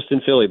 not just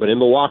in Philly, but in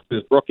Milwaukee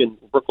with Brook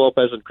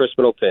Lopez and Chris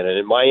Middleton, and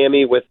in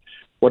Miami with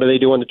what do they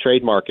do on the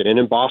trade market, and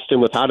in Boston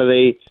with how do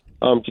they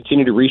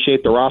continue to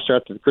reshape the roster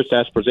after the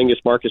Kristaps Porzingis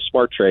Marcus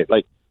Smart trade.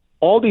 Like,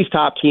 all these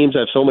top teams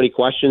have so many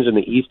questions in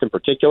the East in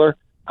particular.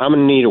 I'm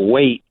going to need to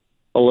wait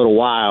a little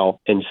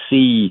while and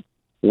see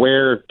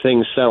where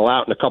things settle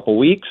out in a couple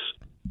weeks,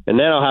 and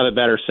then I'll have a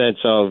better sense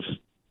of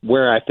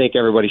where I think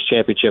everybody's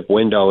championship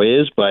window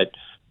is. But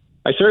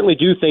I certainly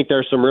do think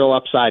there's some real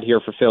upside here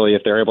for Philly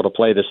if they're able to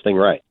play this thing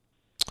right.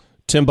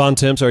 Tim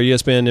Bontemps, our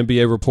ESPN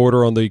NBA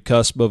reporter, on the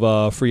cusp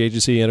of free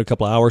agency in a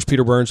couple of hours.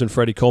 Peter Burns and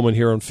Freddie Coleman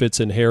here on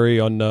Fitz and Harry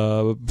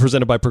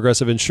presented by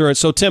Progressive Insurance.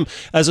 So, Tim,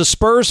 as a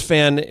Spurs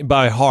fan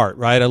by heart,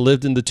 right, I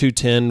lived in the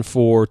 210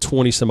 for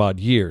 20-some-odd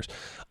years.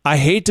 I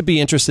hate to be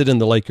interested in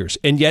the Lakers,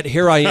 and yet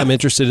here I am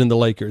interested in the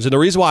Lakers. And the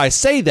reason why I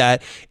say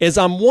that is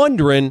I'm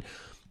wondering,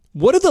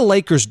 what do the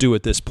Lakers do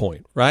at this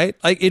point, right?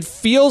 Like, it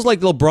feels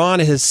like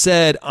LeBron has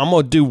said, I'm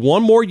going to do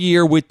one more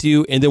year with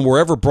you, and then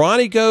wherever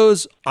Bronny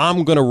goes,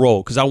 I'm going to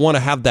roll because I want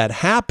to have that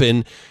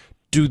happen.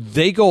 Do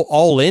they go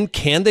all in?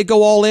 Can they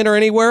go all in or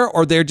anywhere?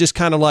 Or they're just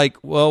kind of like,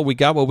 well, we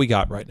got what we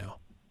got right now?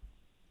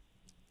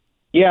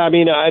 Yeah, I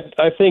mean, I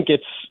think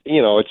it's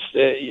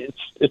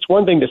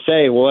one thing to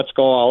say, well, let's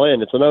go all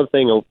in. It's another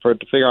thing to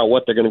figure out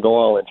what they're going to go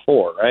all in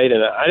for, right?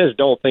 And I just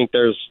don't think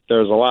there's a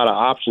lot of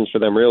options for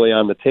them really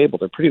on the table.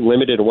 They're pretty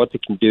limited in what they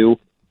can do.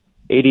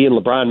 AD and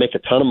LeBron make a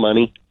ton of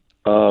money,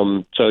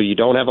 so you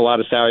don't have a lot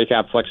of salary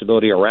cap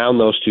flexibility around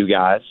those two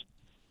guys.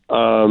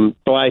 So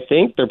I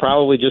think they're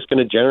probably just going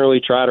to generally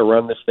try to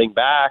run this thing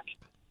back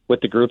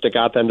with the group that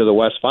got them to the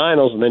West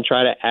Finals and then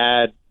try to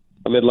add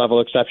a mid-level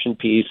exception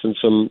piece and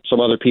some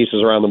other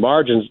pieces around the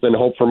margins, then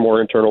hope for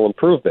more internal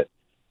improvement.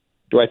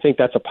 Do I think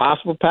that's a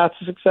possible path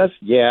to success?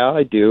 Yeah,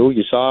 I do.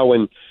 You saw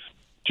when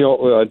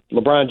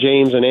LeBron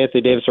James and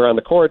Anthony Davis are on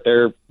the court,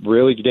 they're a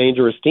really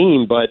dangerous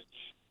team, but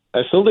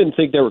I still didn't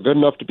think they were good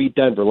enough to beat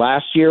Denver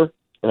last year,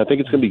 and I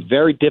think it's going to be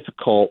very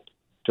difficult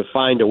to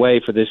find a way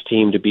for this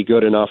team to be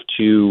good enough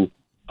to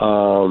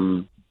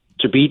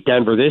to beat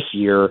Denver this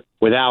year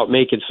without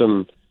making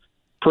some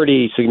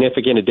pretty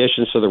significant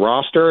additions to the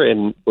roster.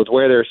 And with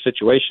where their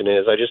situation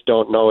is, I just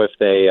don't know if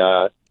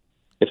they're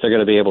going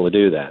to be able to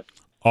do that.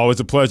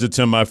 Always a pleasure,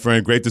 Tim, my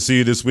friend. Great to see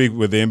you this week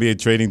with the NBA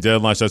trading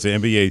deadline. Should I say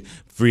NBA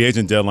free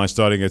agent deadline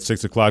starting at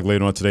 6 o'clock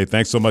later on today.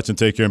 Thanks so much and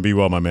take care and be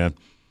well, my man.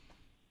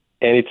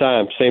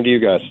 Anytime. Same to you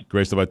guys.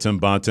 Great stuff by Tim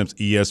Bontemps,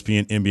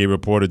 ESPN NBA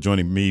reporter,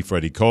 joining me,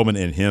 Freddie Coleman,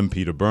 and him,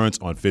 Peter Burns,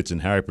 on Fitz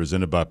and Harry,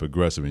 presented by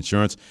Progressive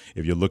Insurance.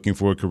 If you're looking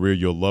for a career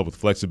you'll love with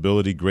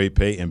flexibility, great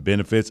pay, and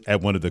benefits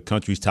at one of the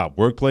country's top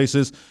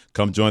workplaces,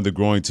 come join the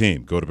growing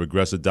team. Go to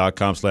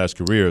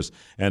progressive.com/careers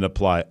and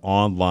apply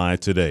online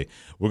today.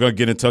 We're going to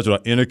get in touch with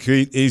our inner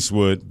Keith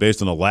Eastwood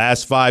based on the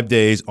last 5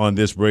 days on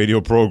this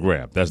radio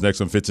program. That's next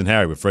on Fitz and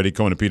Harry with Freddie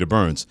Coleman and Peter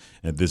Burns.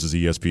 And this is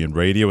ESPN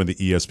Radio and the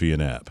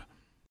ESPN app.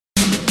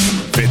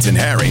 Fitz and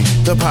Harry,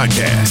 the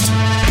podcast.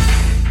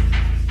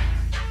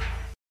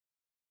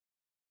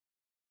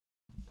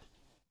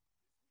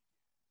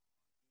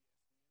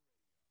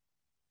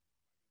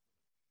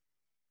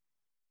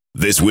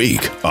 This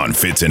week on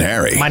Fitz and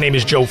Harry. My name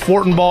is Joe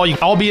Fortenbaugh.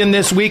 I'll be in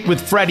this week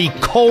with Freddie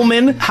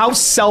Coleman. How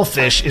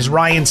selfish is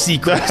Ryan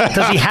Seacrest?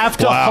 Does he have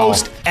to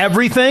host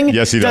everything?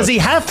 Yes, he does. Does he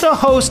have to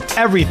host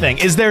everything?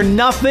 Is there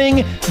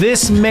nothing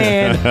this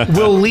man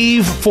will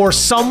leave for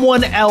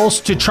someone else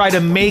to try to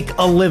make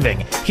a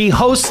living? He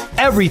hosts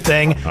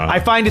everything.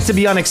 I find it to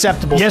be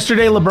unacceptable.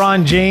 Yesterday,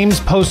 LeBron James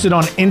posted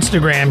on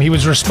Instagram he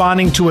was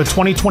responding to a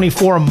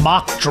 2024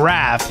 mock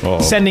draft,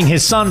 sending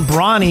his son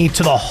Bronny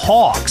to the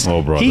Hawks.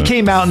 He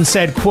came out and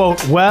said,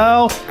 quote,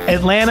 well,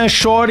 Atlanta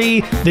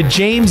Shorty, the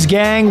James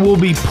gang will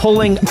be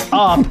pulling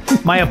up.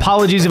 My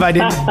apologies if I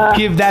didn't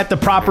give that the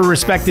proper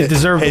respect it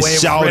deserved.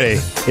 It's Shouty.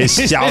 It's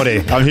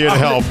Shouty. I'm here to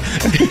help.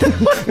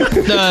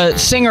 The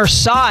singer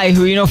Psy,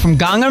 who you know from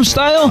Gangnam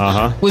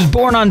Style, was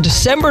born on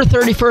December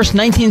 31st,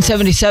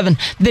 1977.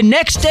 The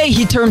next day,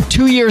 he turned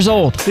 2 years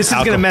old. This is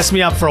going to mess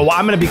me up for a while.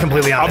 I'm going to be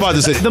completely honest. I'm about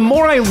to say, the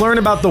more I learn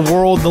about the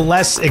world, the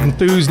less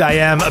enthused I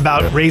am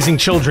about raising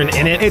children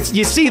in it.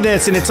 You see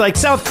this, and it's like,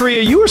 South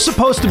Korea, you were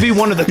supposed to be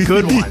one of the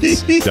good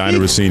ones. Diana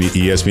Rossini,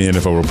 ESPN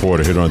NFL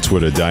reporter, hit her on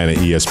Twitter, Diana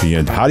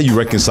ESPN. How do you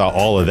reconcile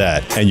all of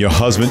that? And your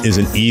husband is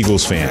an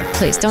Eagles fan.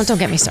 Please, don't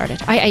get me started.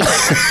 I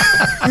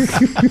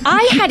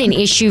had an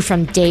issue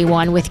from day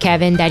one with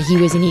Kevin that he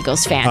was an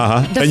Eagles fan.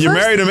 And you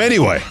married him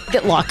anyway.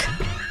 Look,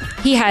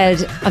 he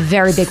had a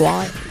very big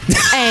wallet.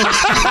 And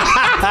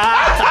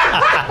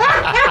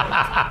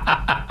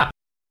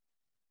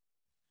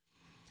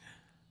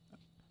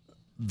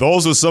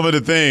those are some of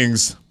the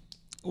things,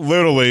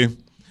 literally,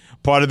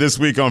 part of this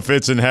week on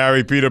Fitz and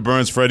Harry. Peter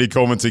Burns, Freddie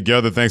Coleman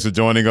together. Thanks for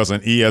joining us on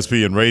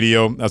ESPN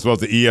Radio, as well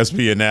as the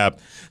ESPN app,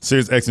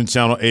 Sirius XM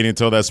Channel 80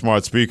 until that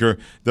smart speaker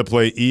to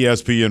play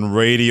ESPN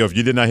Radio. If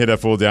you did not hear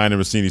that full Diana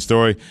Rossini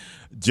story,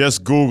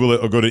 just Google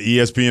it or go to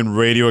ESPN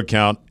Radio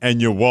account,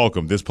 and you're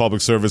welcome. This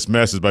public service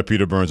message by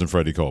Peter Burns and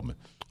Freddie Coleman.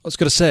 I was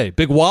going to say,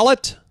 big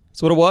wallet?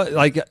 That's what it was.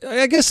 Like,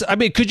 I guess, I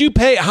mean, could you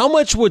pay, how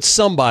much would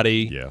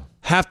somebody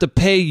have to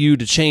pay you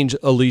to change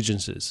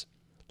allegiances?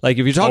 Like,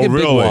 if you're talking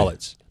big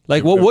wallets.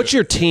 Like, what's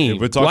your team?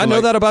 Do I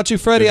know that about you,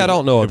 Freddie? I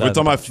don't know if that. We're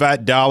talking about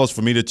fat dollars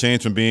for me to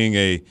change from being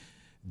a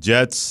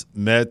Jets,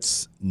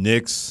 Mets,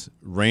 Knicks,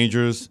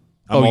 Rangers.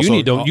 You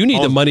need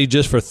the money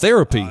just for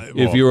therapy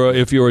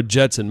if you're a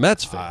Jets and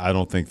Mets fan. I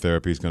don't think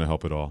therapy is going to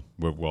help at all.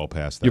 We're well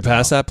past that. You're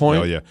past that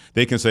point? Oh, yeah.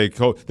 They can say,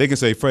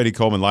 Freddie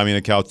Coleman, lie me on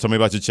the couch, tell me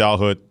about your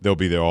childhood. They'll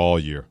be there all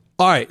year.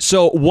 All right,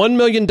 so $1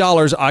 million,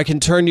 I can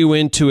turn you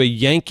into a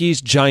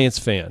Yankees-Giants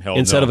fan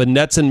instead of a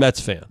Nets and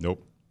Mets fan.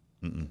 Nope.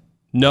 Mm-mm.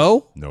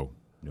 No? No.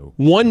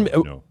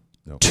 No.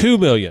 2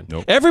 million.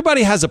 Nope.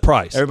 Everybody has a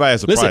price. Everybody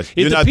has a Listen, price.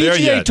 If the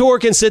PGA Tour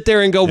can sit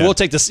there and go, we'll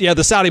take this. Yeah,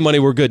 the Saudi money.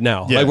 We're good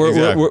now. Yeah, like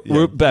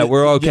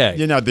we're okay.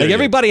 You're not there. Like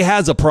everybody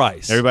has a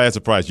price. Everybody has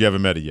a price. You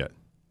haven't met it yet.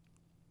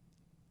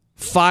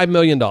 $5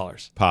 million.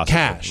 Possibly.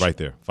 Cash. Right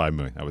there. $5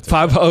 million. I would take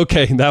that.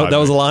 Okay, that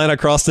was a line. I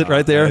crossed it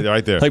right there.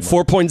 Right there. Like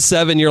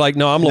 4.7. You're like,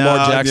 no, I'm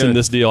Lamar Jackson in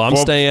this deal. I'm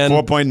staying.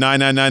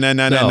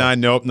 4.9999999.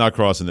 Nope, not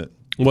crossing it.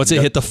 Once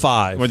it hit the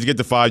 5. Once you get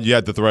to 5, you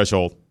had the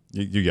threshold.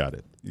 You got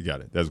it. You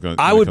got it. That's going.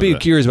 I would be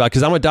curious about,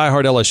 because I'm a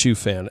diehard LSU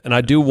fan, and I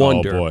do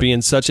wonder,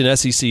 being such an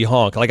SEC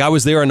honk. Like, I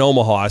was there in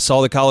Omaha. I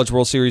saw the College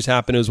World Series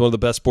happen. It was one of the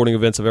best sporting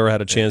events I've ever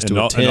had a chance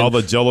to attend. And all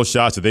the Jell-O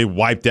shots that they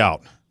wiped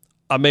out.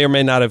 I may or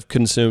may not have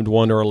consumed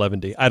 1 or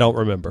 11D. I don't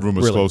remember.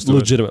 Rumor's close to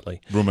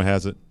legitimately. It. Rumor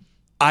has it.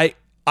 I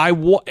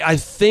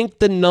think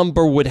the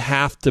number would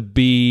have to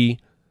be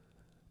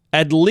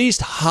at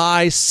least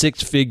high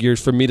 6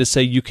 figures for me to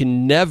say you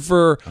can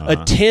never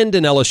attend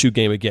an LSU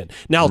game again.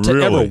 Now, to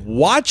ever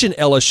watch an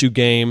LSU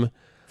game,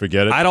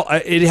 forget it.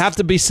 It'd have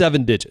to be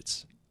 7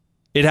 digits.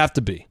 It'd have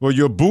to be. Well,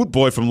 you're a boot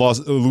boy from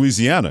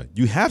Louisiana.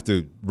 You have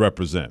to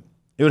represent.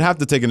 It would have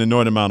to take an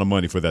enormous amount of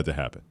money for that to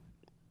happen.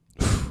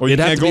 Or you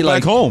can't go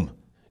back home.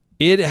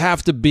 It'd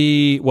have to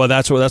be. Well,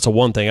 that's a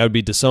one thing. I would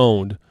be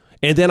disowned.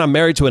 And then I'm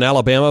married to an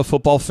Alabama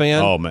football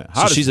fan. Oh man,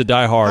 she's a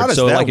diehard. How does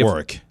that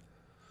work?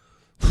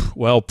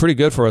 Well, pretty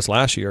good for us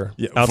last year.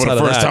 Yeah, for the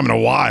first time in a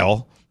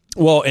while.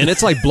 Well, and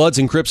it's like Bloods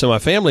and Crips in my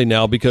family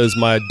now because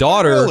my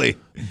daughter,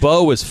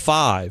 Bo, is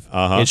 5,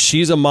 and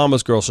she's a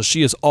mama's girl, so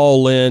she is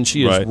all in.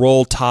 She is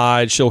Roll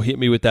Tide. She'll hit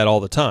me with that all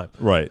the time.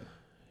 Right.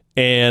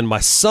 And my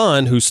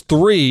son, who's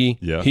 3,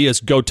 he is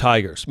Go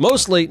Tigers.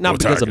 Mostly not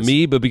because of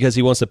me, but because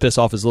he wants to piss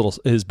off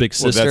his big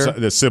sister.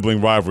 The sibling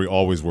rivalry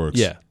always works.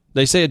 Yeah.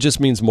 They say it just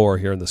means more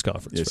here in this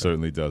conference. It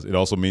certainly does. It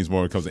also means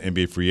more when it comes to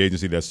NBA free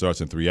agency. That starts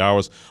in 3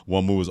 hours.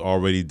 One move is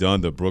already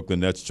done. The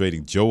Brooklyn Nets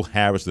trading Joe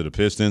Harris to the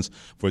Pistons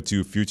for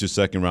 2 future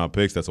second-round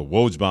picks. That's a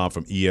Woj bomb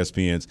from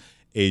ESPN's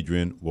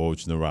Adrian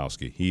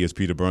Wojnarowski. He is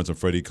Peter Burns and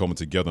Freddie Coleman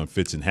together on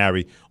Fitz and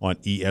Harry on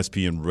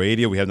ESPN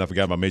Radio. We have not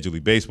forgotten about Major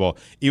League Baseball.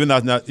 Even though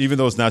it's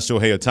not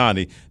Shohei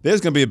Ohtani,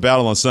 there's going to be a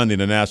battle on Sunday in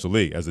the National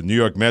League as the New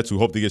York Mets, who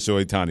hope to get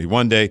Shohei Ohtani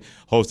one day,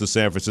 host the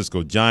San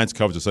Francisco Giants.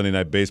 Coverage of Sunday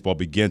Night Baseball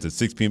begins at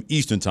 6 p.m.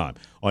 Eastern Time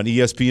on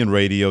ESPN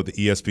Radio, the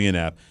ESPN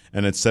app,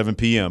 and at 7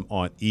 p.m.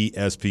 on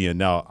ESPN.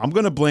 Now, I'm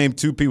going to blame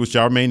 2 people, which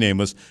shall remain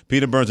nameless,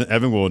 Peter Burns and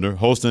Evan Wildner,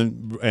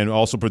 hosting and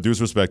also produce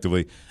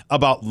respectively,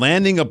 about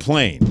landing a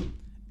plane.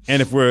 And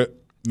if we're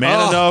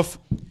man enough,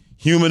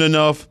 human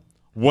enough,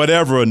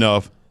 whatever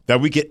enough,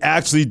 that we could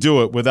actually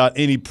do it without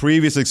any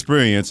previous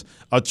experience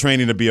of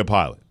training to be a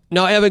pilot.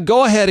 Now, Evan,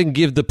 go ahead and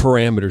give the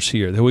parameters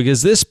here,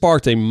 because this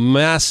sparked a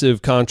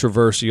massive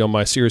controversy on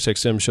my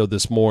SiriusXM show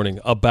this morning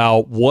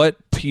about what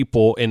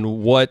people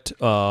and what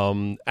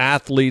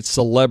athletes,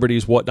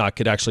 celebrities, whatnot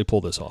could actually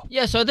pull this off.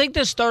 Yeah, so I think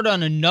this started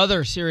on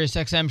another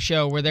SiriusXM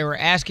show where they were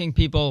asking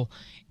people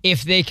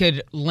if they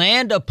could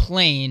land a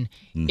plane,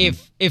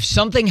 if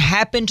something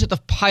happened to the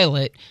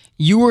pilot,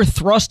 you were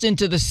thrust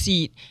into the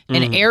seat,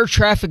 and air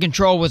traffic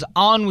control was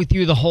on with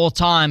you the whole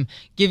time,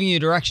 giving you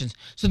directions.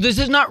 So this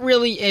is not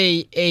really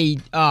a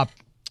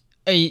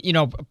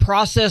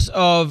process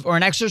of or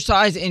an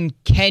exercise in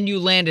can you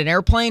land an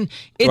airplane.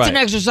 It's an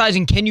exercise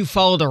in can you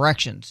follow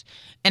directions.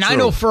 And I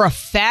know for a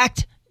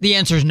fact the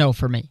answer is no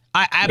for me.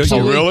 I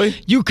absolutely.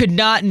 Really? You could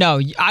not know.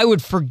 I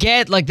would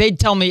forget. Like they'd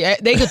tell me,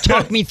 they could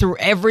talk me through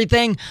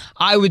everything.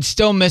 I would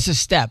still miss a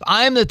step.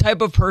 I am the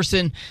type of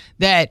person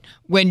that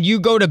when you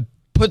go to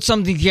put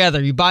something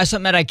together, you buy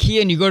something at IKEA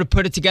and you go to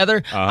put it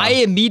together,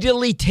 I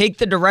immediately take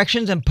the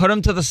directions and put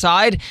them to the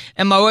side.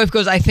 And my wife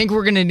goes, I think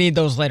we're going to need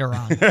those later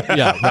on.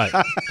 Yeah,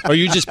 right. Or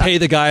you just pay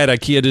the guy at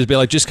IKEA to be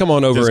like, just come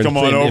on over and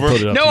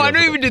put it up. No, I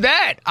don't even do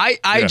that.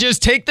 I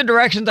just take the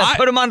directions, I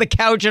put them on the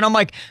couch, and I'm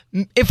like,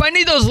 if I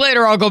need those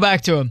later, I'll go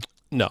back to them.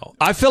 No,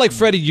 I feel like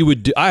Freddie, you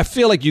would. I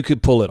feel like you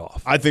could pull it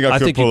off. I think I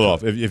could pull it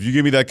off if you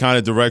give me that kind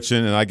of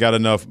direction, and I got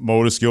enough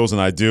motor skills, and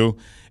I do,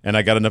 and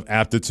I got enough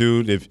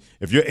aptitude. If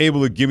you're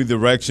able to give me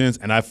directions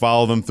and I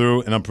follow them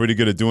through, and I'm pretty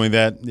good at doing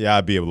that, yeah,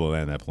 I'd be able to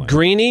land that plane.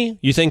 Greeny,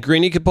 you think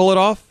Greeny could pull it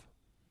off?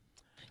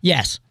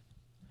 Yes.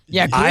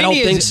 Yeah, I don't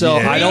think so.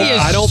 I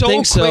don't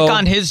think so. Quick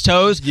on his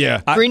toes.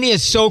 Yeah, Greeny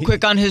is so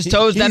quick on his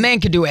toes. That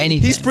man could do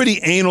anything. He's pretty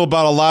anal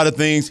about a lot of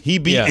things.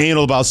 He'd be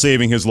anal about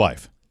saving his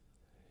life.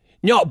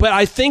 No, but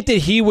I think that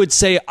he would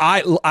say,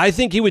 I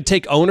think he would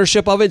take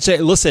ownership of it and say,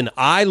 listen,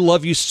 I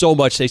love you so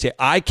much. They say,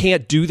 I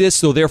can't do this,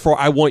 so therefore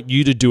I want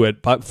you to do it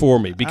for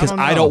me because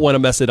I don't want to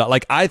mess it up.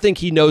 Like, I think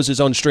he knows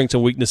his own strengths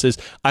and weaknesses.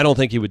 I don't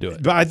think he would do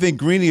it. But I think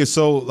Greeny is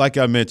so, like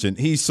I mentioned,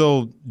 he's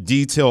so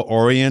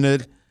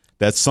detail-oriented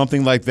that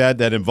something like that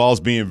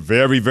involves being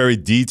very, very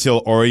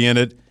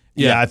detail-oriented.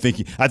 Yeah, I think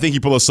he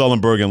pull a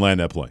Sullenberg and land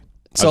that plane.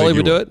 Sully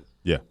would do it?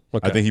 Yeah.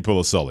 Okay. I think he pulled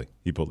a Sully.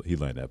 He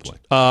landed that plane.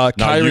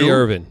 Kyrie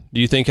Irving.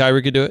 Do you think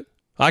Kyrie could do it?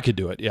 I could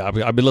do it. Yeah. I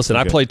mean, listen,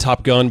 I played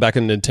Top Gun back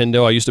in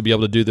Nintendo. I used to be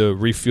able to do the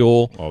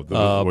refuel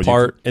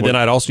part, and then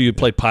I'd also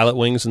played Pilot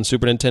Wings in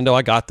Super Nintendo.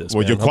 I got this.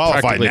 Well, you're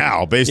qualified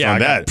now based on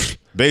that.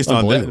 Based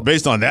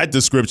on that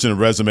description of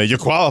resume, you're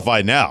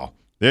qualified now.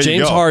 There you go.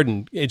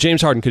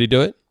 James Harden, could he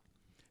do it?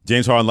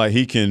 James Harden, like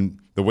he can,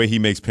 the way he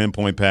makes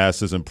pinpoint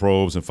passes and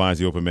probes and finds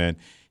the open man,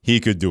 he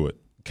could do it.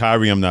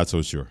 Kyrie, I'm not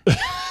so sure.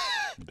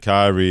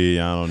 Kyrie,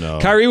 I don't know.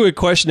 Kyrie would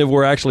question if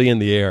we're actually in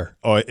the air.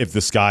 Or if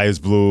the sky is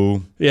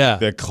blue. Yeah.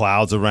 There are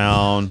clouds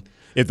around.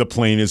 If the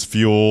plane is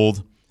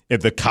fueled.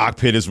 If the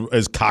cockpit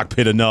is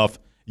cockpit enough.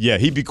 Yeah,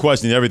 he'd be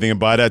questioning everything, and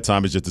by that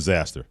time, it's just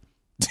disaster.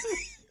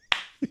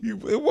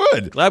 It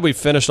would. Glad we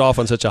finished off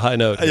on such a high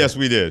note. Yes,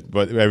 we did.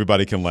 But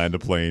everybody can land a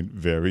plane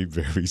very,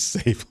 very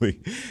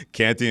safely.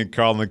 Canty and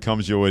Carlin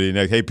comes your way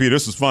next. Hey, Peter,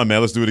 this was fun, man.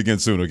 Let's do it again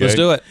soon, okay? Let's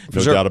do it.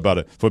 No doubt about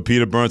it. For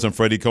Peter Burns and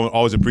Freddie Coleman,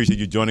 always appreciate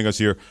you joining us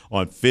here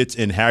on Fitz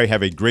and Harry.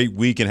 Have a great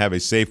week and have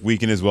a safe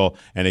weekend as well,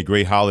 and a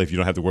great holiday if you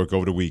don't have to work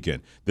over the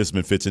weekend. This has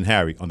been Fitz and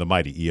Harry on the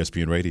mighty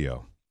ESPN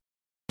Radio.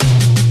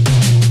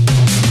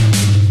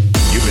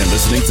 You've been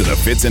listening to the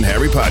Fitz and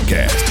Harry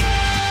podcast.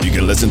 You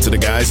can listen to the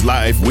guys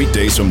live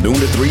weekdays from noon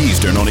to 3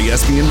 Eastern on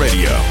ESPN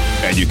Radio.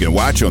 And you can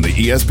watch on the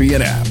ESPN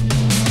app.